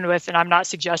what happened with, and I'm not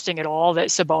suggesting at all that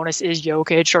Sabonis is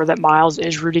Jokic or that Miles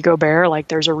is Rudy Gobert. Like,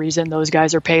 there's a reason those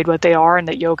guys are paid what they are and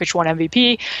that Jokic won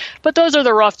MVP. But those are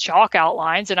the rough chalk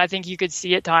outlines. And I think you could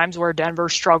see at times where Denver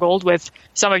struggled with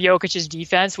some of Jokic's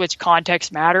defense, which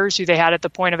context matters, who they had at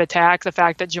the point of attack, the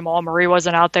fact that Jamal Murray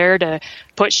wasn't out there to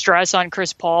put stress on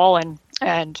Chris Paul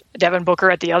and Devin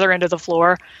Booker at the other end of the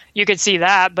floor. You could see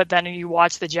that, but then you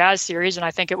watch the Jazz series, and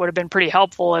I think it would have been pretty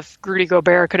helpful if Rudy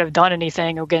Gobert could have done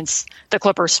anything against the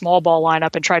Clippers small ball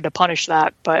lineup and tried to punish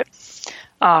that. But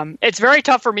it's very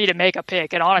tough for me to make a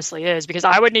pick. It honestly is, because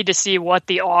I would need to see what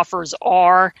the offers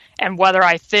are and whether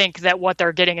I think that what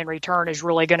they're getting in return is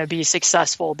really going to be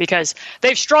successful, because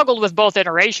they've struggled with both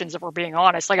iterations, if we're being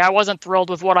honest. Like, I wasn't thrilled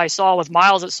with what I saw with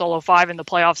Miles at solo 5 in the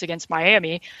playoffs against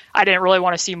Miami. I didn't really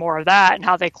want to see more of that, and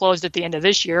how they closed at the end of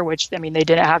this year, which, I mean, they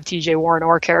didn't have TJ Warren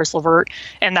or Karis LeVert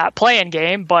in that play-in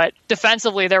game, but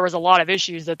defensively there was a lot of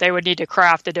issues that they would need to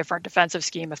craft a different defensive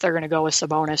scheme if they're going to go with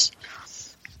Sabonis.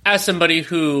 As somebody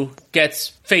who gets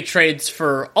fake trades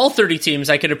for all 30 teams,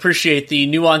 I could appreciate the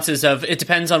nuances of it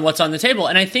depends on what's on the table.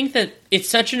 And I think that it's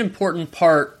such an important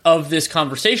part of this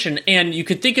conversation. And you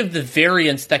could think of the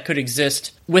variance that could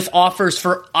exist with offers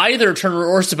for either Turner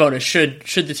or Sabonis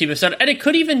should the team have said. And it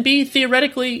could even be,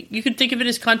 theoretically, you could think of it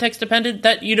as context dependent,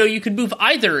 that, you could move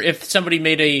either if somebody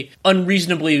made a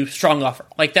unreasonably strong offer.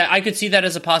 Like that, I could see that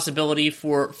as a possibility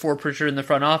for Pritchard in the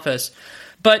front office.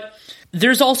 But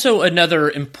there's also another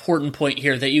important point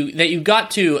here that you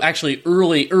got to actually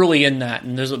early in that,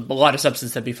 and there's a lot of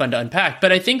substance that'd be fun to unpack.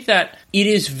 But I think that it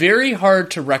is very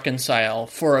hard to reconcile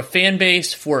for a fan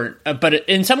base, but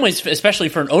in some ways, especially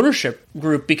for an ownership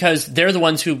group, because they're the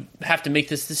ones who have to make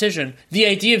this decision, the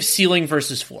idea of ceiling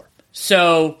versus floor.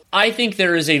 So I think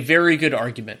there is a very good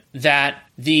argument that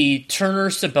the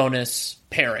Turner-Sabonis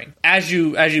pairing, as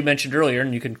you mentioned earlier,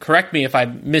 and you can correct me if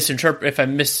I'm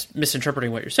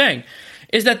misinterpreting what you're saying,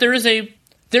 is that there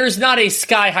is not a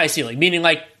sky-high ceiling, meaning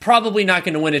like probably not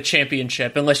going to win a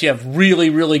championship unless you have really,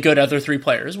 really good other 3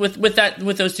 players with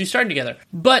those 2 starting together.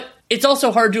 But it's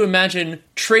also hard to imagine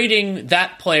trading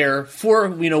that player for,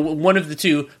 one of the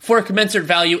 2 for a commensurate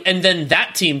value and then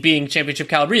that team being championship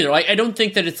caliber either. I don't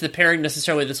think that it's the pairing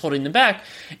necessarily that's holding them back.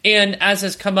 And as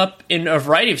has come up in a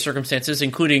variety of circumstances,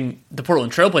 including the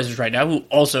Portland Trailblazers right now, who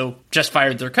also just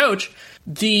fired their coach,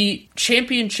 the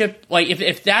championship, like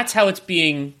if that's how it's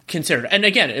being considered, and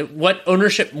again, what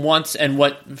ownership wants and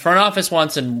what front office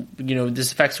wants, and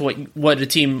this affects what a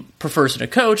team prefers in a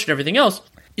coach and everything else,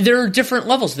 there are different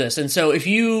levels of this. And so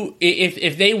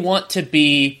if they want to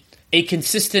be a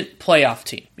consistent playoff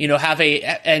team,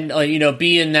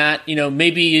 be in that,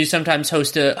 maybe you sometimes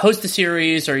host a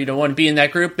series, or you don't want to be in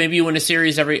that group. Maybe you win a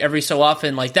series every so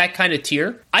often, like that kind of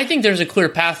tier. I think there's a clear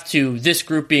path to this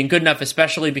group being good enough,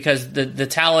 especially because the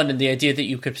talent and the idea that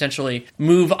you could potentially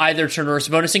move either Turner or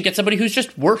Sabonis and get somebody who's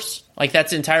just worse. Like,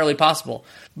 that's entirely possible.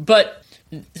 But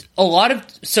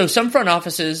some front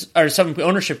offices or some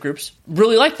ownership groups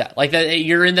really like that. Like that,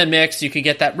 you're in the mix, you could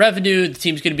get that revenue, the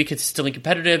team's going to be consistently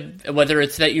competitive, whether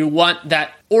it's that you want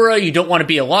that aura, you don't want to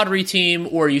be a lottery team,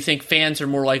 or you think fans are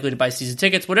more likely to buy season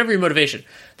tickets, whatever your motivation,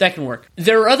 that can work.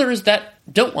 There are others that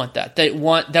don't want that. That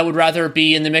would rather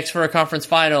be in the mix for a conference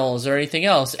finals or anything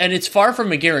else. And it's far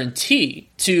from a guarantee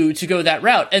to go that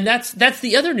route. And that's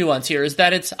the other nuance here, is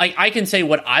that I can say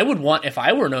what I would want if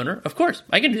I were an owner. Of course,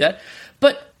 I can do that.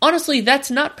 But honestly,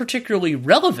 that's not particularly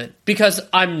relevant because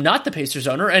I'm not the Pacers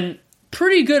owner, and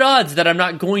pretty good odds that I'm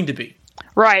not going to be.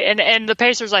 Right, and the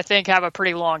Pacers, I think, have a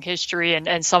pretty long history,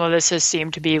 and some of this has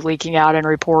seemed to be leaking out in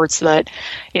reports that,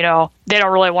 they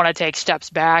don't really want to take steps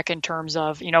back in terms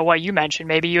of, what you mentioned.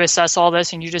 Maybe you assess all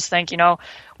this and you just think,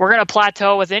 we're going to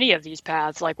plateau with any of these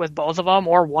paths, like with both of them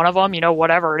or one of them,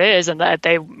 whatever it is, and that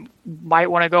they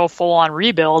might want to go full-on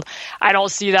rebuild. I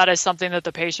don't see that as something that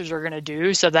the Pacers are going to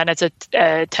do, so then it's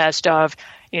a test of,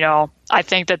 I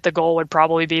think that the goal would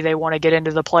probably be they want to get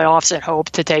into the playoffs and hope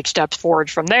to take steps forward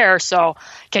from there. So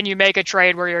can you make a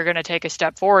trade where you're going to take a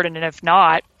step forward? And if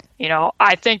not,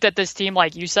 I think that this team,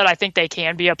 like you said, I think they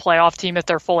can be a playoff team if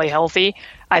they're fully healthy.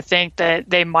 I think that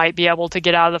they might be able to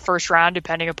get out of the first round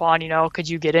depending upon, could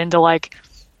you get into like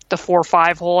the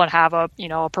 4-5 hole and have a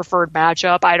preferred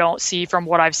matchup. I don't see from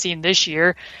what I've seen this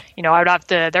year, there'd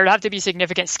have to be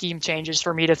significant scheme changes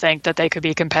for me to think that they could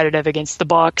be competitive against the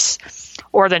Bucks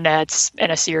or the Nets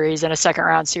in a second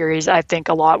round series. I think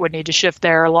a lot would need to shift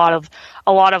there. A lot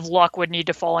of luck would need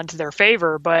to fall into their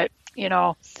favor, but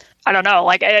I don't know.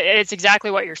 Like, it's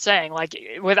exactly what you're saying. Like,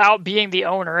 without being the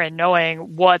owner and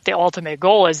knowing what the ultimate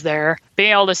goal is there,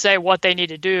 being able to say what they need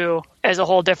to do is a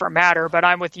whole different matter. But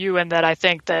I'm with you in that I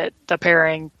think that the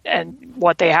pairing and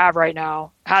what they have right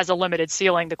now has a limited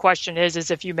ceiling. The question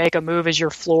is if you make a move, is your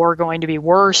floor going to be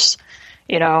worse?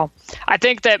 I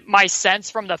think that my sense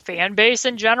from the fan base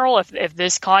in general, if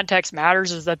this context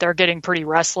matters, is that they're getting pretty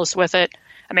restless with it.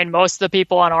 I mean, most of the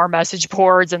people on our message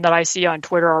boards and that I see on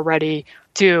Twitter are ready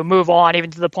to move on,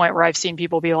 even to the point where I've seen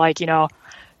people be like,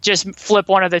 just flip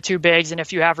one of the two bigs, and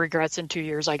if you have regrets in 2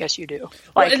 years, I guess you do.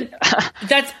 Like,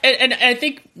 well, and I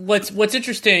think what's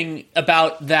interesting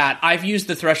about that, I've used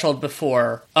the threshold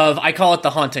before of, I call it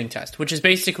the haunting test, which is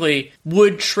basically,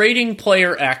 would trading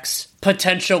player X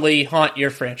potentially haunt your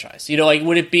franchise?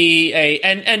 Would it be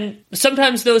and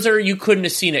sometimes those are, you couldn't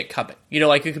have seen it coming.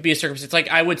 It could be a circumstance. Like,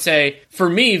 I would say, for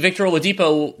me, Victor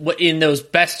Oladipo, in those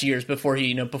best years before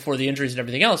before the injuries and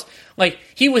everything else, like,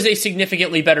 he was a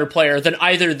significantly better player than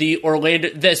either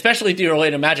especially the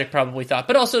Orlando Magic probably thought,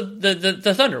 but also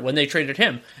the Thunder when they traded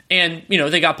him. And,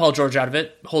 they got Paul George out of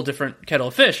it, whole different kettle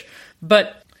of fish.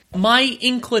 But my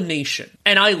inclination,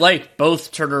 and I like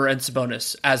both Turner and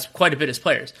Sabonis as quite a bit as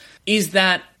players, is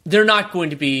that they're not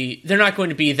going to be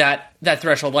that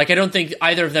threshold. Like, I don't think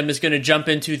either of them is going to jump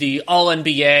into the all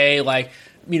NBA, like,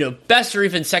 best or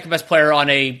even second best player on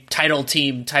a title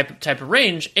team type of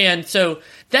range. And so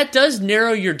that does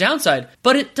narrow your downside,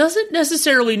 but it doesn't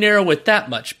necessarily narrow it that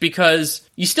much, because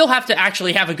you still have to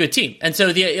actually have a good team. And so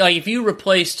if you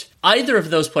replaced either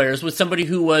of those players with somebody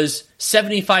who was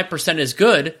 75% as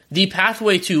good, the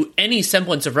pathway to any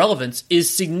semblance of relevance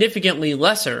is significantly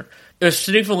lesser, or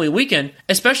significantly weakened,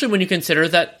 especially when you consider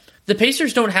that the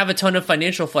Pacers don't have a ton of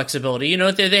financial flexibility.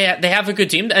 They have a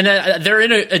good team, and they're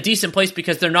in a decent place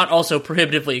because they're not also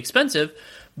prohibitively expensive.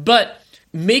 But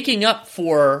making up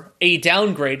for a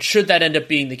downgrade, should that end up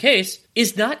being the case,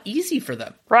 is not easy for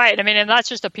them. Right. I mean, and that's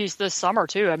just a piece this summer,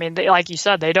 too. I mean, like you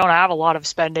said, they don't have a lot of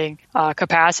spending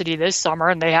capacity this summer,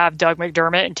 and they have Doug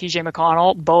McDermott and TJ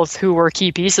McConnell, both who were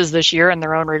key pieces this year in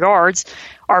their own regards,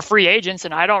 are free agents,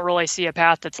 and I don't really see a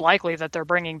path that's likely that they're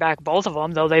bringing back both of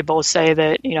them, though they both say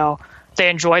that, they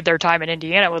enjoyed their time in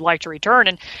Indiana and would like to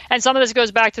return. And some of this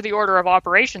goes back to the order of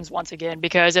operations once again,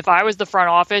 because if I was the front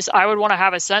office, I would want to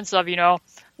have a sense of,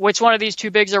 which one of these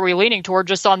two bigs are we leaning toward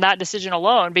just on that decision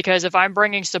alone? Because if I'm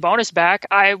bringing Sabonis back,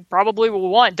 I probably will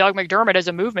want Doug McDermott as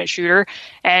a movement shooter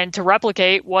and to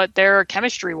replicate what their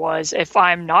chemistry was. If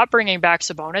I'm not bringing back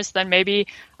Sabonis, then maybe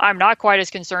I'm not quite as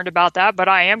concerned about that, but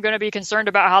I am going to be concerned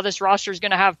about how this roster is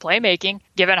going to have playmaking,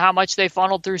 given how much they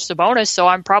funneled through Sabonis. So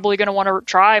I'm probably going to want to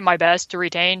try my best to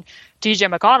retain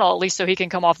TJ McConnell, at least so he can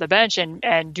come off the bench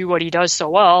and do what he does so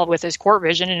well with his court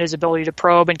vision and his ability to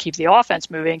probe and keep the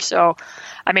offense moving. So,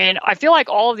 I mean, I feel like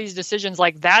all of these decisions,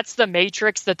 like, that's the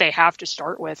matrix that they have to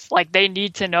start with. Like, they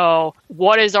need to know,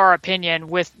 what is our opinion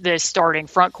with this starting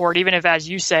front court, even if, as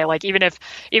you say, like, even if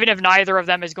neither of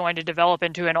them is going to develop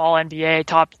into an all-NBA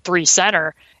top 3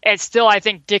 center, it still, I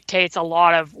think, dictates a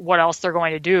lot of what else they're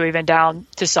going to do, even down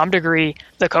to some degree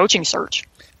the coaching search.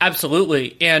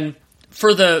 Absolutely. And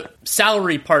for the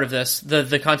salary part of this,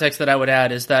 the context that I would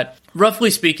add is that, roughly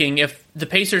speaking, if the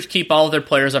Pacers keep all of their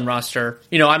players on roster,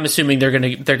 I'm assuming they're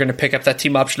gonna pick up that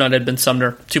team option on Edmund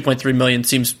Sumner. $2.3 million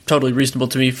seems totally reasonable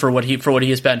to me for what he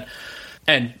has been.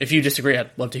 And if you disagree,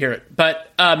 I'd love to hear it.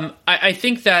 But I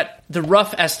think that the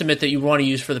rough estimate that you want to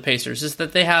use for the Pacers is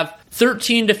that they have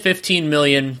 13 to 15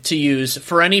 million to use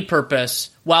for any purpose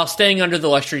while staying under the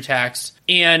luxury tax.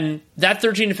 And that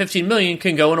 13 to 15 million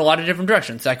can go in a lot of different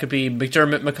directions. That could be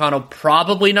McDermott, McConnell,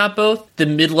 probably not both. The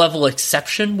mid-level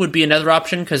exception would be another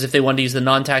option, because if they wanted to use the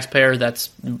non-taxpayer, that's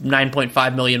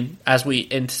 9.5 million as we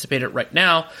anticipate it right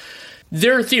now.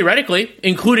 There, theoretically,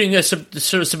 including a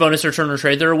Sabonis or Turner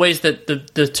trade, there are ways that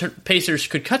the Pacers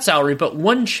could cut salary, but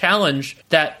one challenge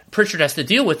that Pritchard has to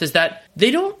deal with is that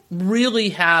they don't really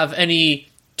have any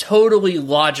totally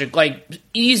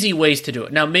easy ways to do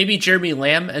it. Now, maybe Jeremy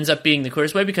Lamb ends up being the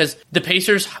clearest way, because the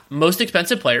Pacers' most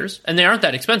expensive players, and they aren't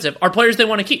that expensive, are players they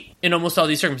want to keep in almost all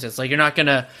these circumstances. Like, you're not going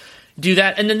to do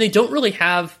that. And then they don't really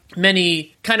have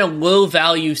many kind of low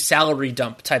value salary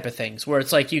dump type of things, where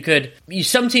it's like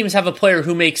some teams have a player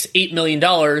who makes $8 million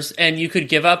and you could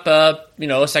give up a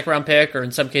second round pick, or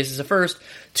in some cases a first,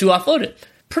 to offload it.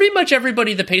 Pretty much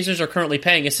everybody the Pacers are currently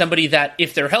paying is somebody that,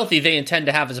 if they're healthy, they intend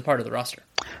to have as a part of the roster.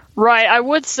 Right. I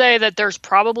would say that there's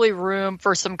probably room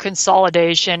for some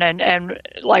consolidation, and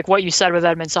like what you said with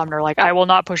Edmund Sumner, like, I will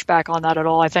not push back on that at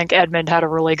all. I think Edmund had a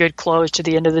really good close to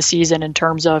the end of the season in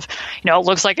terms of, it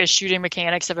looks like his shooting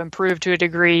mechanics have improved to a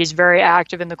degree. He's very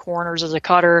active in the corners as a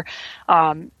cutter,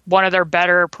 one of their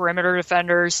better perimeter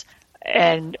defenders.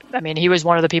 And I mean, he was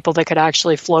one of the people that could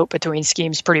actually float between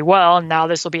schemes pretty well. And now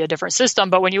this will be a different system.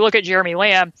 But when you look at Jeremy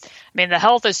Lamb, I mean, the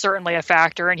health is certainly a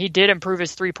factor, and he did improve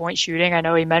his 3-point shooting. I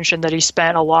know he mentioned that he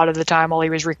spent a lot of the time while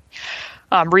he was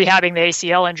rehabbing the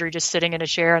ACL injury just sitting in a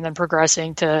chair and then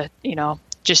progressing to,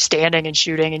 just standing and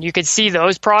shooting. And you could see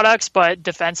those products, but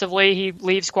defensively he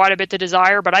leaves quite a bit to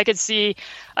desire. But I could see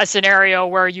a scenario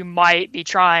where you might be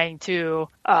trying to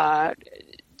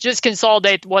just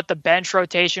consolidate what the bench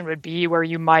rotation would be, where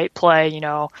you might play,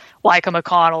 like a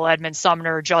McConnell, Edmund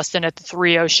Sumner, Justin at the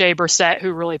 3, O'Shea Brissett,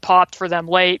 who really popped for them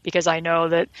late, because I know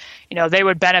that, they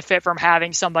would benefit from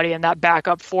having somebody in that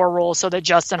backup 4 role, so that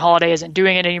Justin Holiday isn't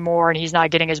doing it anymore and he's not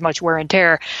getting as much wear and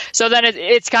tear. So then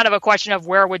it's kind of a question of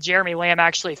where would Jeremy Lamb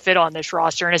actually fit on this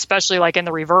roster, and especially like in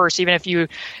the reverse, even if you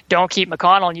don't keep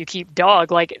McConnell and you keep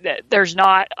Doug, like, there's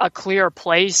not a clear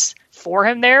place for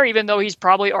him there, even though he's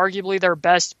probably arguably their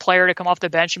best player to come off the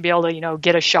bench and be able to,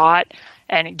 get a shot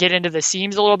and get into the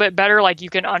seams a little bit better. Like, you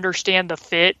can understand the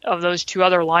fit of those two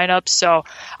other lineups. So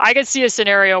I could see a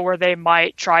scenario where they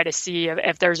might try to see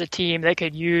if there's a team that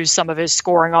could use some of his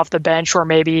scoring off the bench, or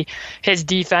maybe his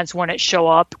defense wouldn't show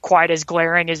up quite as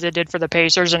glaring as it did for the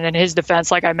Pacers. And in his defense,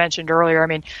 like I mentioned earlier, I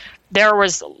mean, there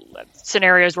was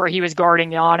scenarios where he was guarding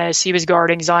Giannis, he was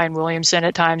guarding Zion Williamson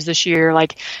at times this year.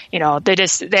 Like,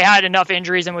 they had enough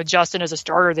injuries, and with Justin as a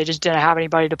starter, they just didn't have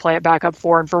anybody to play it back up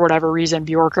for. And for whatever reason,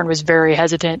 Bjorkgren was very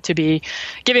hesitant to be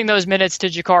giving those minutes to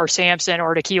Jakar Sampson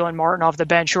or to Keelan Martin off the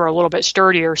bench, who are a little bit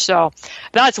sturdier. So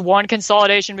that's one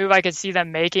consolidation move I could see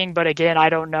them making. But again, I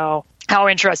don't know how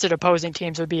interested opposing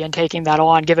teams would be in taking that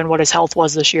on, given what his health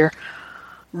was this year.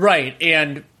 Right,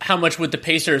 and how much would the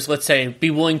Pacers, let's say,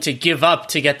 be willing to give up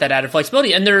to get that added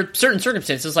flexibility? And there are certain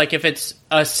circumstances, like if it's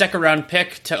a second-round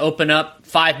pick to open up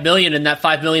 $5 million, and that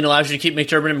 $5 million allows you to keep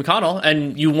McDermott and McConnell,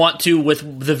 and you want to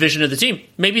with the vision of the team,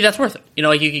 maybe that's worth it. You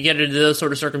could get into those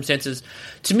sort of circumstances.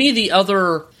 To me, the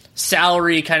other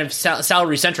salary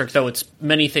centric, though it's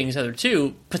many things other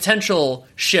too, potential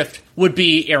shift would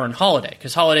be Aaron Holiday,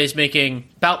 because Holiday's making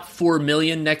about $4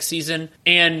 million next season,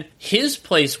 and his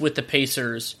place with the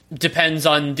Pacers depends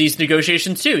on these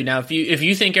negotiations too. Now, if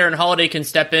you think Aaron Holiday can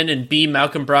step in and be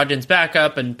Malcolm Brogdon's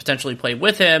backup and potentially play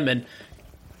with him, and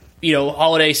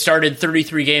Holiday started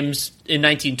 33 games in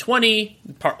 1920,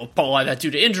 part of that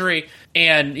due to injury,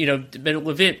 and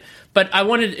but I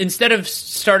wanted, instead of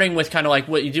starting with kind of like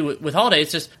what you do with Holiday,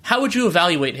 it's just, how would you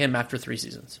evaluate him after 3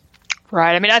 seasons?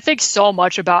 Right. I mean, I think so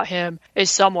much about him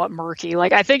is somewhat murky.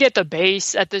 Like, I think at the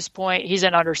base at this point, he's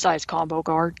an undersized combo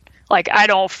guard. Like, I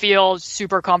don't feel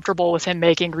super comfortable with him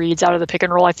making reads out of the pick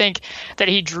and roll. I think that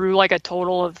he drew like a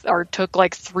total of, or took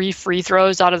like 3 free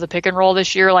throws out of the pick and roll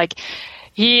this year. Like,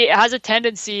 he has a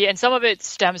tendency, and some of it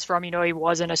stems from, he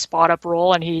was in a spot-up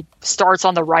role, and he starts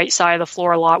on the right side of the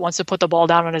floor a lot, wants to put the ball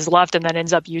down on his left, and then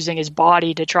ends up using his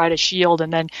body to try to shield,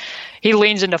 and then he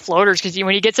leans into floaters, because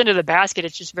when he gets into the basket,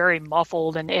 it's just very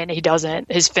muffled, and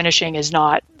his finishing is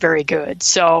not very good.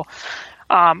 So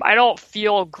I don't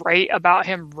feel great about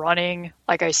him running,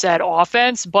 like I said,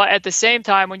 offense, but at the same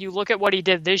time, when you look at what he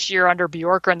did this year under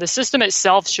Bjorkgren, the system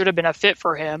itself should have been a fit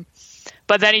for him.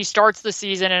 But then he starts the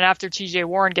season, and after TJ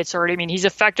Warren gets hurt, I mean, he's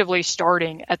effectively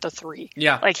starting at the 3.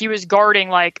 Yeah. Like, he was guarding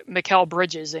like Mikal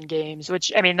Bridges in games,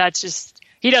 which, I mean, that's just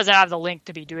he doesn't have the length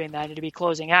to be doing that and to be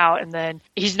closing out. And then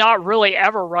he's not really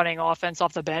ever running offense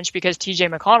off the bench because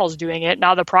TJ McConnell's doing it.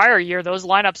 Now, the prior year, those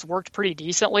lineups worked pretty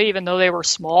decently, even though they were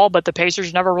small, but the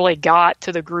Pacers never really got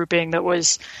to the grouping that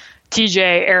was TJ,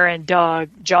 Aaron, Doug,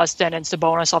 Justin, and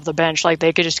Sabonis off the bench. Like,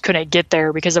 they just couldn't get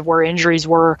there because of where injuries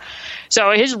were.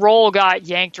 So his role got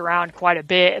yanked around quite a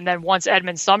bit. And then once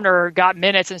Edmund Sumner got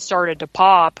minutes and started to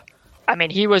pop, I mean,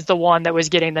 he was the one that was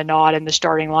getting the nod in the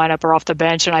starting lineup or off the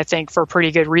bench, and I think for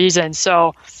pretty good reason.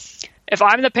 So if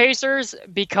I'm the Pacers,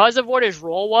 because of what his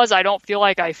role was, I don't feel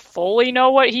like I fully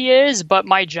know what he is, but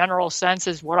my general sense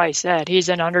is what I said. He's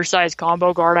an undersized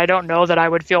combo guard. I don't know that I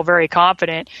would feel very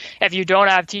confident if you don't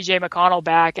have TJ McConnell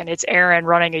back and it's Aaron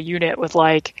running a unit with,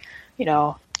 like, you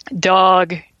know,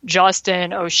 Doug,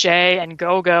 Justin, O'Shea, and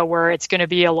Goga, where it's going to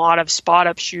be a lot of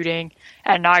spot-up shooting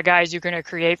and not guys who are going to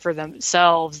create for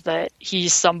themselves, that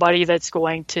he's somebody that's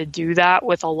going to do that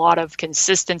with a lot of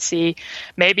consistency.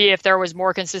 Maybe if there was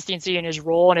more consistency in his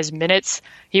role and his minutes,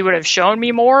 he would have shown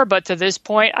me more, but to this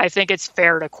point, I think it's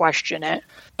fair to question it.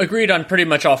 Agreed on pretty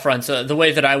much all fronts. The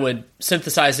way that I would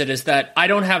synthesize it is that I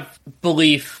don't have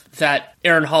belief that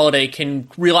Aaron Holiday can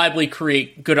reliably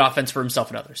create good offense for himself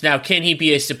and others. Now, can he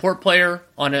be a support player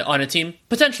on a team?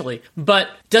 Potentially, but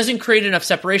doesn't create enough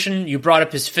separation. You brought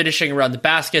up his finishing around the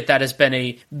basket. That has been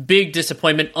a big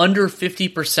disappointment. Under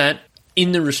 50%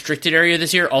 in the restricted area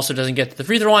this year. Also doesn't get to the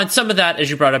free throw line. Some of that, as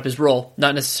you brought up, his role.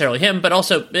 Not necessarily him, but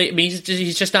also, I mean,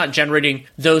 he's just not generating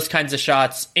those kinds of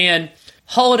shots. And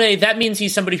Holiday, that means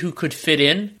he's somebody who could fit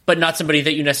in, but not somebody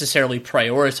that you necessarily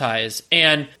prioritize.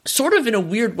 And sort of in a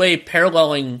weird way,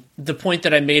 paralleling the point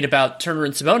that I made about Turner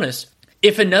and Sabonis,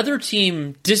 if another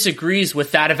team disagrees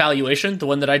with that evaluation, the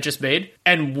one that I just made,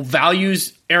 and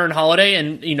values Aaron Holiday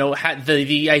and, you know,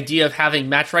 the idea of having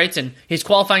match rights, and his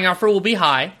qualifying offer will be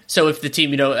high. So if the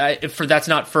team, you know, that's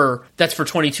for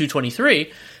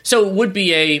 22-23. So it would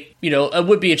be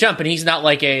a jump, and he's not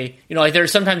like a, you know, like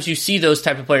there's sometimes you see those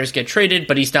type of players get traded,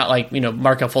 but he's not like, you know,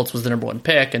 Markelle Fultz was the number one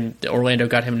pick and Orlando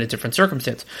got him in a different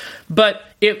circumstance. But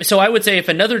so I would say if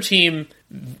another team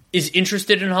is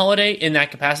interested in Holiday in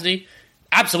that capacity,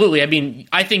 absolutely. I mean,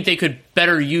 I think they could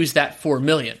better use that $4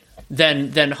 million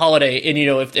than Holiday. And, you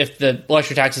know, if the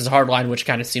luxury tax is a hard line, which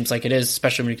kind of seems like it is,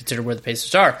 especially when you consider where the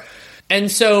Pacers are.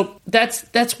 And so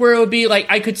that's where it would be like,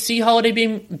 I could see Holiday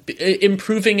being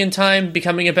improving in time,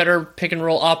 becoming a better pick and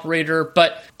roll operator,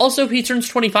 but also he turns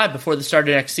 25 before the start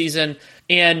of next season.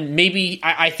 And maybe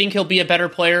I think he'll be a better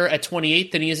player at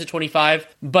 28 than he is at 25,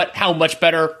 but how much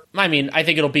better? I mean, I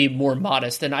think it'll be more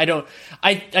modest. And I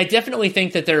definitely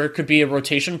think that there could be a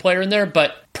rotation player in there,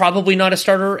 but probably not a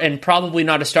starter, and probably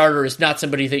not a starter is not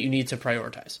somebody that you need to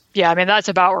prioritize. Yeah, I mean, that's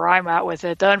about where I'm at with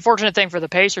it. The unfortunate thing for the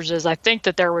Pacers is I think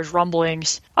that there was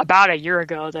rumblings about a year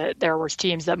ago that there was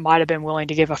teams that might have been willing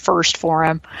to give a first for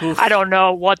him. Oof. I don't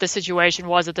know what the situation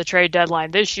was at the trade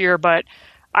deadline this year, but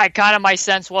my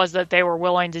sense was that they were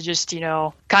willing to just, you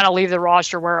know, kind of leave the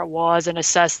roster where it was and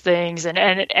assess things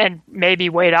and maybe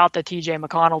wait out the TJ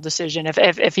McConnell decision.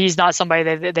 If he's not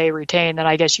somebody that they retain, then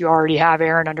I guess you already have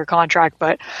Aaron under contract.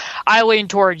 But I lean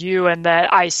toward you and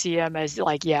that I see him as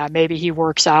like, yeah, maybe he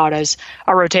works out as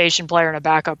a rotation player in a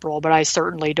backup role, but I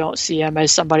certainly don't see him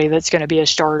as somebody that's going to be a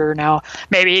starter. Now,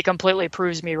 maybe he completely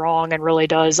proves me wrong and really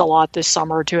does a lot this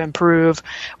summer to improve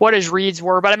what his reads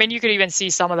were. But I mean, you could even see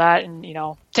some of that and, you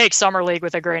know, take Summer League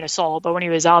with a grain of salt, but when he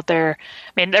was out there,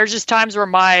 I mean, there's just times where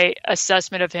my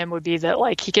assessment of him would be that,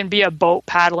 like, he can be a boat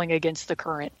paddling against the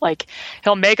current. Like,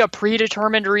 he'll make a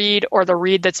predetermined read or the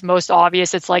read that's most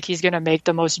obvious. It's like he's going to make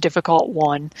the most difficult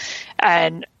one.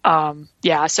 And,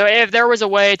 so if there was a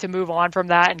way to move on from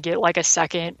that and get, like, a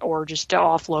second or just to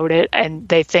offload it and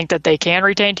they think that they can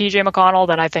retain TJ McConnell,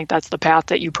 then I think that's the path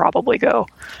that you probably go.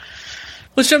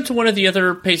 Let's jump to one of the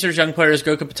other Pacers young players,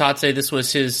 Goga Bitadze. This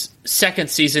was his second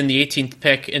season, the 18th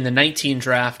pick in the 19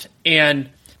 draft. And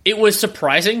it was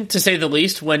surprising, to say the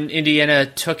least, when Indiana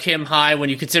took him high, when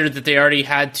you considered that they already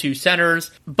had two centers.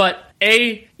 But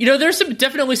there's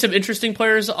definitely some interesting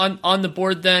players on the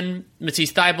board then.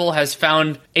 Matisse Thybulle has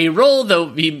found a role, though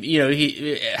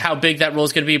how big that role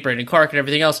is going to be, Brandon Clark and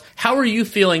everything else. How are you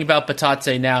feeling about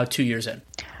Bitadze now 2 years in?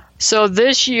 So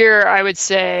this year, I would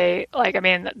say,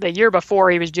 the year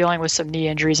before he was dealing with some knee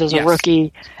injuries as a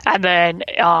rookie. And then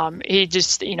he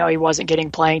just, he wasn't getting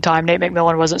playing time. Nate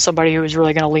McMillan wasn't somebody who was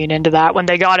really going to lean into that. When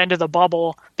they got into the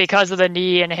bubble, because of the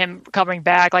knee and him coming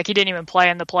back, like he didn't even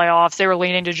play in the playoffs. They were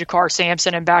leaning to Jakar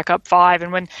Sampson and backup five.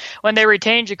 And when they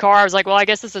retained Jakar, I was like, well, I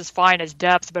guess this is fine as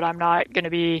depth, but I'm not going to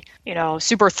be,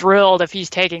 super thrilled if he's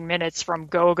taking minutes from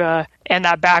Goga in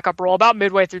that backup role. About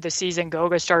midway through the season,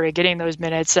 Goga started getting those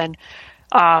minutes. And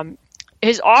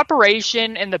his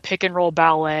operation in the pick and roll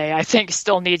ballet, I think,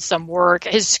 still needs some work.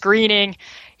 His screening,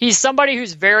 he's somebody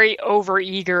who's very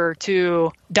overeager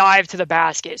to dive to the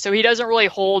basket. So he doesn't really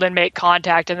hold and make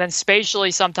contact. And then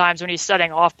spatially, sometimes when he's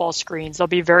setting off-ball screens, they'll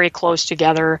be very close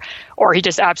together, or he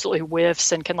just absolutely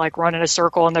whiffs and can like run in a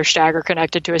circle and their stagger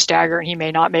connected to a stagger, and he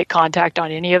may not make contact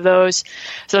on any of those.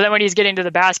 So then when he's getting to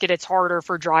the basket, it's harder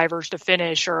for drivers to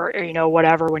finish or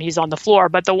whatever when he's on the floor.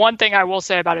 But the one thing I will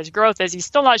say about his growth is he's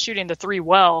still not shooting the three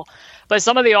well. But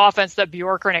some of the offense that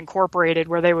Bjorkgren incorporated,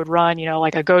 where they would run,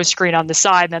 like a ghost screen on the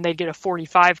side, and then they'd get a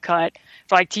 45 cut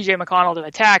for like TJ McConnell to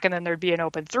attack, and then there'd be an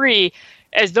open three,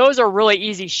 as those are really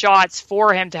easy shots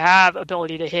for him to have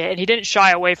ability to hit, and he didn't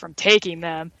shy away from taking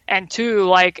them. And two,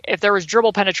 like if there was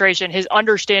dribble penetration, his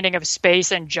understanding of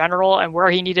space in general and where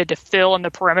he needed to fill in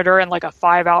the perimeter and like a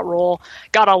 5-out roll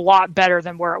got a lot better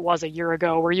than where it was a year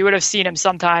ago, where you would have seen him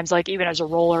sometimes, like even as a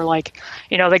roller, like,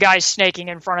 the guy's snaking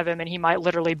in front of him and he might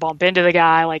literally bump into the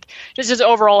guy, like just his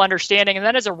overall understanding. And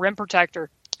then as a rim protector,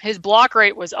 his block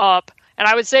rate was up. And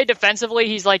I would say defensively,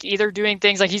 he's like either doing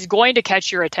things like he's going to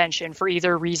catch your attention for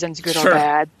either reasons, good or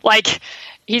bad. Like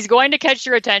he's going to catch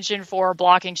your attention for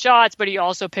blocking shots, but he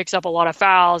also picks up a lot of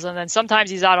fouls. And then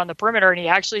sometimes he's out on the perimeter and he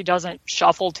actually doesn't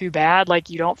shuffle too bad. Like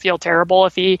you don't feel terrible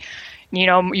if he,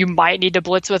 you might need to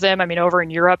blitz with him. I mean, over in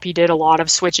Europe, he did a lot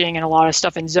of switching and a lot of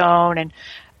stuff in zone, and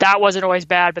that wasn't always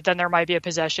bad. But then there might be a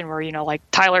possession where, like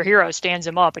Tyler Hero stands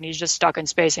him up and he's just stuck in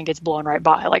space and gets blown right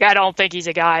by. Like, I don't think he's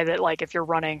a guy that, like, if you're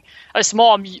running a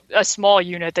small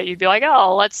unit, that you'd be like,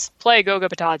 oh, let's play Goga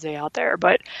Bitadze out there.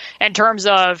 But in terms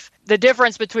of the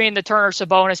difference between the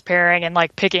Turner-Sabonis pairing and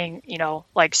like picking,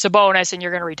 like Sabonis and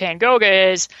you're going to retain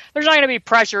Goga, is there's not going to be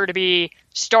pressure to be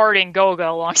starting Goga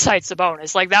alongside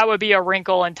Sabonis. Like that would be a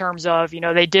wrinkle in terms of,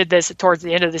 they did this towards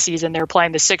the end of the season. They were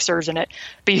playing the Sixers and it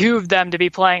behooved them to be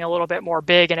playing a little bit more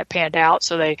big, and it panned out.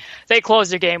 So they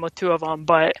closed the game with two of them,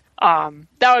 but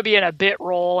that would be in a bit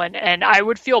role, and I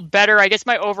would feel better. I guess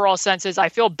my overall sense is I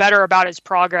feel better about his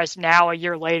progress now a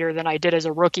year later than I did as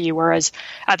a rookie, whereas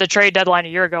at the trade deadline a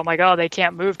year ago, I'm like, oh, they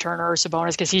can't move Turner or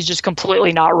Sabonis because he's just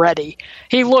completely not ready.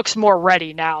 He looks more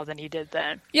ready now than he did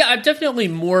then. Yeah, I'm definitely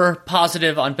more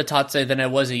positive on Bitadze than I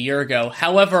was a year ago.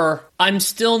 However, I'm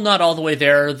still not all the way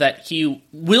there that he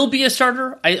will be a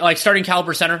starter, like starting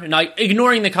caliber center, and like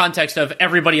ignoring the context of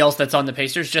everybody else that's on the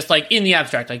Pacers, just like in the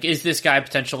abstract, like is this guy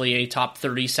potentially a top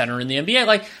 30 center in the NBA?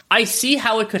 Like I see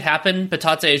how it could happen.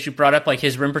 Bitadze, as you brought up, like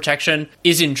his rim protection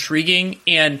is intriguing,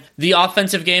 and the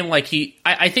offensive game, like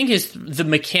I think the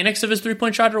mechanics of his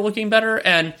 3-point shot are looking better,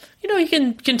 and he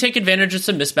can take advantage of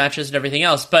some mismatches and everything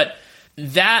else, but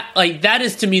that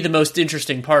is to me the most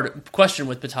interesting question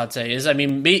with Bitadze is, I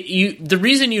mean, the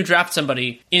reason you draft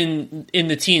somebody in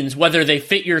the teens, whether they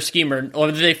fit your scheme or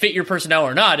whether they fit your personnel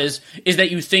or not, is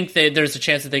that you think that there's a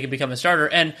chance that they could become a starter.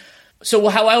 And so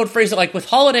how I would phrase it, like with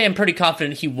Holiday, I'm pretty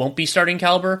confident he won't be starting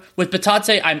caliber. With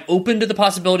Bitadze, I'm open to the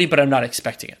possibility, but I'm not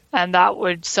expecting it. And that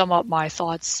would sum up my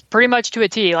thoughts pretty much to a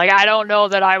T. Like, I don't know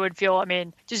that I would feel, I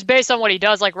mean, just based on what he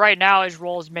does, like right now his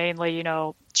role is mainly,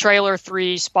 trailer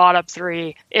 3, spot up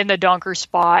 3 in the dunker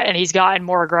spot, and he's gotten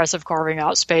more aggressive carving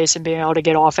out space and being able to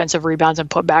get offensive rebounds and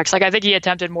putbacks. Like I think he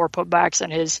attempted more putbacks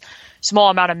in his small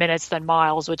amount of minutes than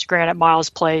Miles, which granted Miles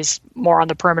plays more on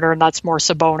the perimeter and that's more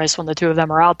Sabonis when the two of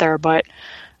them are out there. But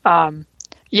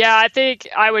yeah, I think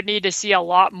I would need to see a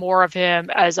lot more of him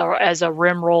as a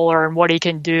rim roller and what he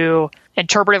can do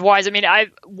interpretive wise. I mean,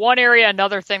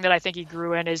 another thing that I think he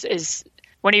grew in is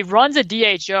when he runs a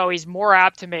DHO, he's more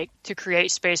apt to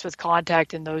create space with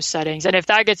contact in those settings. And if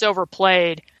that gets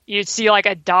overplayed, you'd see like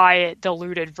a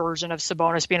diluted version of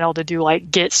Sabonis being able to do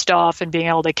like get stuff and being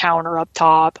able to counter up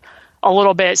top a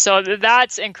little bit. So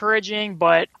that's encouraging,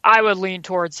 but I would lean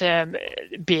towards him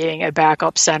being a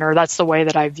backup center. That's the way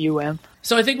that I view him.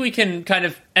 So I think we can kind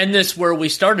of end this where we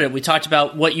started. We talked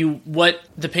about what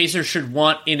the Pacers should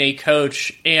want in a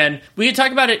coach, and we can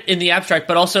talk about it in the abstract,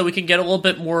 but also we can get a little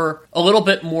bit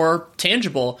more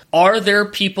tangible. Are there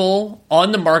people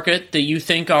on the market that you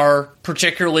think are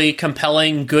particularly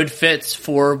compelling, good fits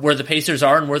for where the Pacers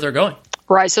are and where they're going?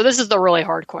 Right, so this is the really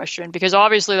hard question because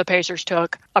obviously the Pacers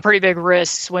took a pretty big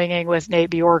risk swinging with Nate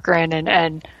Bjorkgren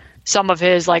and some of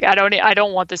his, like, I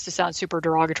don't want this to sound super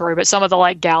derogatory, but some of the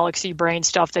like galaxy brain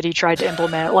stuff that he tried to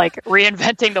implement, like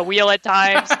reinventing the wheel at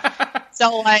times.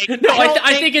 So like, no,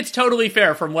 I think it's totally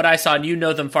fair from what I saw, and you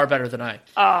know them far better than I.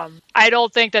 I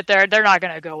don't think that they're not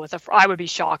going to go with I would be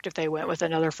shocked if they went with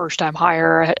another first-time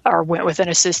hire or went with an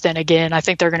assistant again. I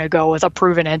think they're going to go with a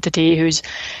proven entity who's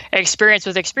experienced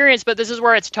with experience. But this is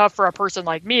where it's tough for a person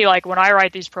like me. Like when I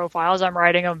write these profiles, I'm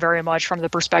writing them very much from the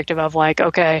perspective of like,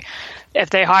 okay, if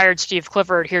they hired Steve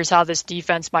Clifford, here's how this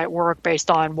defense might work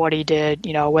based on what he did,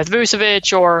 with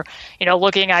Vucevic, or,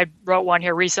 I wrote one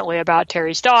here recently about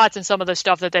Terry Stotts and some of the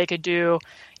stuff that they could do,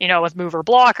 with mover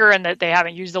blocker, and that they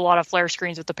haven't used a lot of flare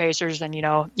screens with the Pacers, and,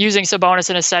 using Sabonis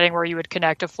in a setting where you would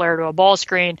connect a flare to a ball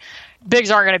screen.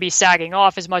 Bigs aren't going to be sagging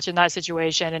off as much in that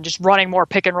situation, and just running more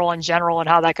pick and roll in general, and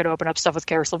how that could open up stuff with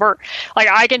Karis LeVert. Like,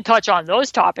 I can touch on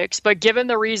those topics, but given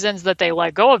the reasons that they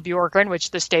let go of Bjorkgren,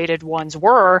 which the stated ones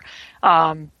were,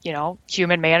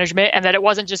 human management, and that it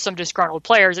wasn't just some disgruntled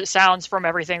players, it sounds from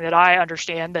everything that I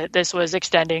understand that this was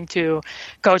extending to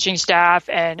coaching staff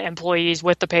and employees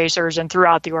with the Pacers and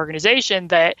throughout the organization,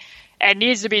 that it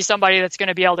needs to be somebody that's going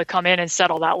to be able to come in and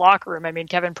settle that locker room. I mean,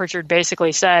 Kevin Pritchard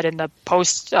basically said in the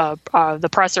the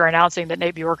presser announcing that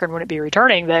Nate Bjorkgren wouldn't be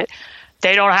returning, that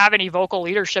they don't have any vocal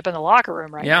leadership in the locker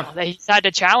room right now. He's had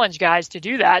to challenge guys to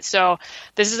do that. So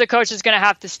this is a coach that's going to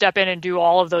have to step in and do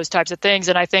all of those types of things.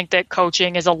 And I think that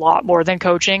coaching is a lot more than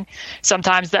coaching.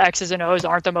 Sometimes the X's and O's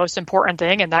aren't the most important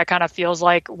thing. And that kind of feels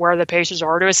like where the Pacers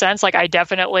are to a sense. Like, I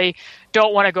definitely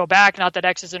don't want to go back. Not that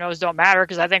X's and O's don't matter,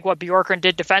 because I think what Bjorkgren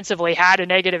did defensively had a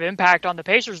negative impact on the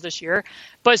Pacers this year,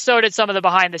 but so did some of the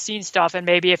behind the scenes stuff. And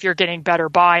maybe if you're getting better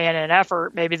buy-in and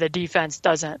effort, maybe the defense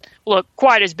doesn't look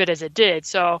quite as good as it did.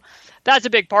 So that's a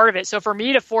big part of it. So for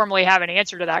me to formally have an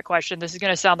answer to that question, this is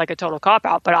going to sound like a total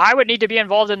cop-out, but I would need to be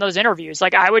involved in those interviews.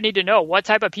 Like, I would need to know, what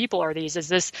type of people are these? Is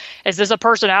this a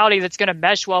personality that's going to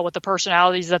mesh well with the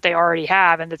personalities that they already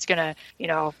have, and that's going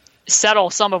to, settle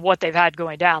some of what they've had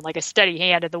going down, like a steady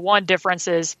hand? And the one difference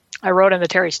is, I wrote in the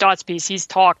Terry Stotts piece, he's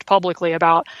talked publicly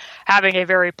about having a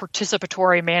very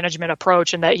participatory management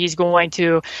approach, and that he's going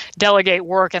to delegate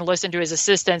work and listen to his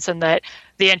assistants, and that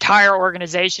the entire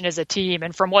organization is a team.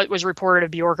 And from what was reported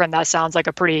of Bjorkgren, that sounds like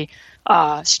a pretty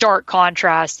stark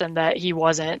contrast, and that he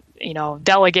wasn't,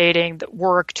 delegating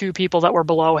work to people that were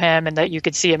below him, and that you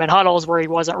could see him in huddles where he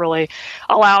wasn't really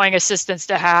allowing assistants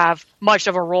to have much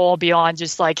of a role beyond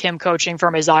just like him coaching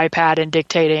from his iPad and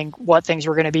dictating what things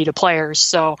were going to be to players.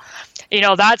 So,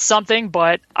 that's something,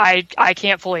 but I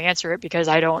can't fully answer it because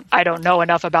I don't know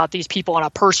enough about these people on a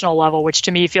personal level, which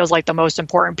to me feels like the most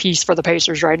important piece for the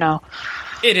Pacers right now.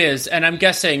 It is, and I'm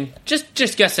guessing, just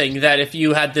guessing, that if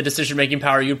you had the decision-making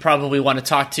power, you'd probably want to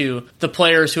talk to the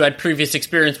players who had previous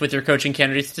experience with your coaching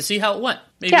candidates to see how it went.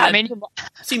 Maybe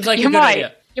seems like a good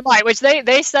idea. You might, which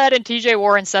they said, and TJ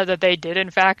Warren said that they did in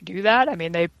fact do that. I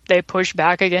mean, they pushed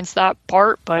back against that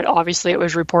part, but obviously it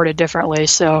was reported differently.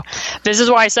 So this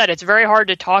is why I said it's very hard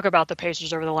to talk about the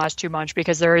Pacers over the last 2 months,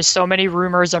 because there is so many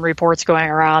rumors and reports going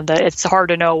around that it's hard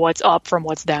to know what's up from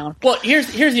what's down. Well,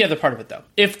 here's the other part of it, though.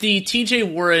 If the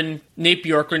TJ Warren, Nate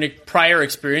Bjorkgren prior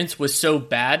experience was so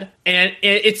bad, and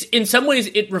it's in some ways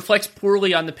it reflects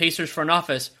poorly on the Pacers front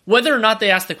office, whether or not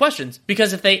they asked the questions,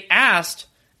 because if they asked,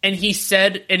 and he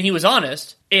said, and he was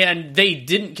honest, and they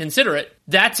didn't consider it,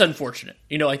 that's unfortunate.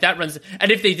 Like that runs. And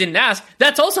if they didn't ask,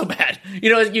 that's also bad.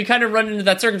 You kind of run into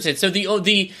that circumstance. So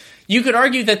you could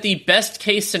argue that the best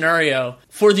case scenario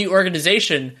for the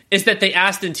organization is that they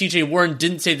asked and TJ Warren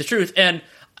didn't say the truth. And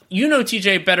you know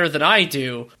TJ better than I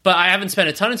do, but I haven't spent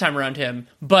a ton of time around him.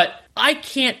 But I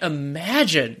can't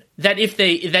imagine that if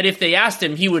they asked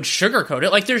him, he would sugarcoat it.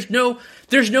 Like there's no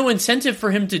incentive for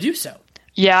him to do so.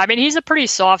 Yeah, I mean, he's a pretty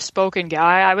soft-spoken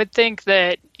guy. I would think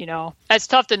that, it's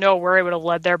tough to know where he would have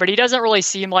led there, but he doesn't really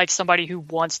seem like somebody who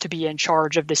wants to be in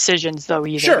charge of decisions, though,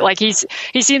 either. Sure. Like, he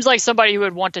seems like somebody who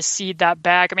would want to cede that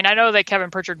back. I mean, I know that Kevin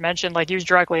Pritchard mentioned, like, he was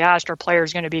directly asked, are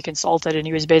players going to be consulted? And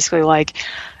he was basically like,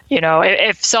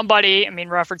 if somebody,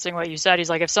 referencing what you said, he's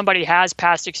like, if somebody has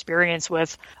past experience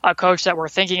with a coach that we're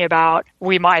thinking about,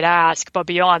 we might ask. But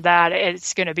beyond that,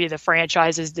 it's going to be the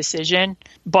franchise's decision.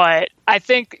 But I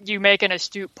think you make an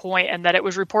astute point, and that it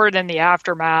was reported in the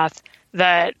aftermath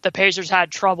that the Pacers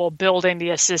had trouble building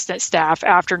the assistant staff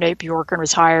after Nate Bjorkgren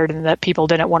was hired, and that people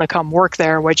didn't want to come work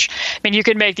there, which, you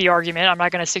could make the argument. I'm not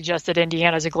going to suggest that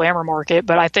Indiana's a glamour market,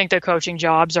 but I think the coaching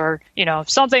jobs are,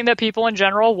 something that people in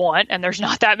general want, and there's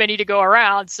not that many to go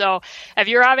around. So if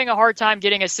you're having a hard time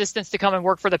getting assistants to come and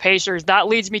work for the Pacers, that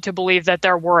leads me to believe that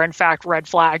there were, in fact, red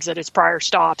flags at his prior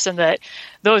stops, and that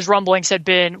those rumblings had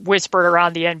been whispered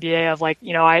around the NBA of like,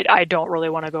 I don't really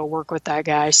want to go work with that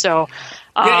guy. So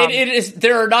it is.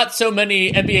 There are not so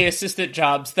many NBA assistant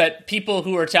jobs that people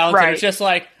who are talented are just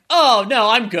like, oh no,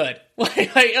 I'm good.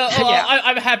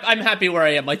 I'm happy where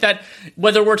I am. Like that,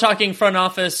 whether we're talking front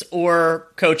office or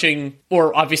coaching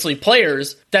or obviously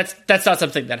players, that's not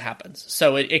something that happens.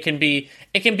 So it can be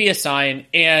a sign.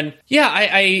 And yeah,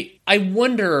 I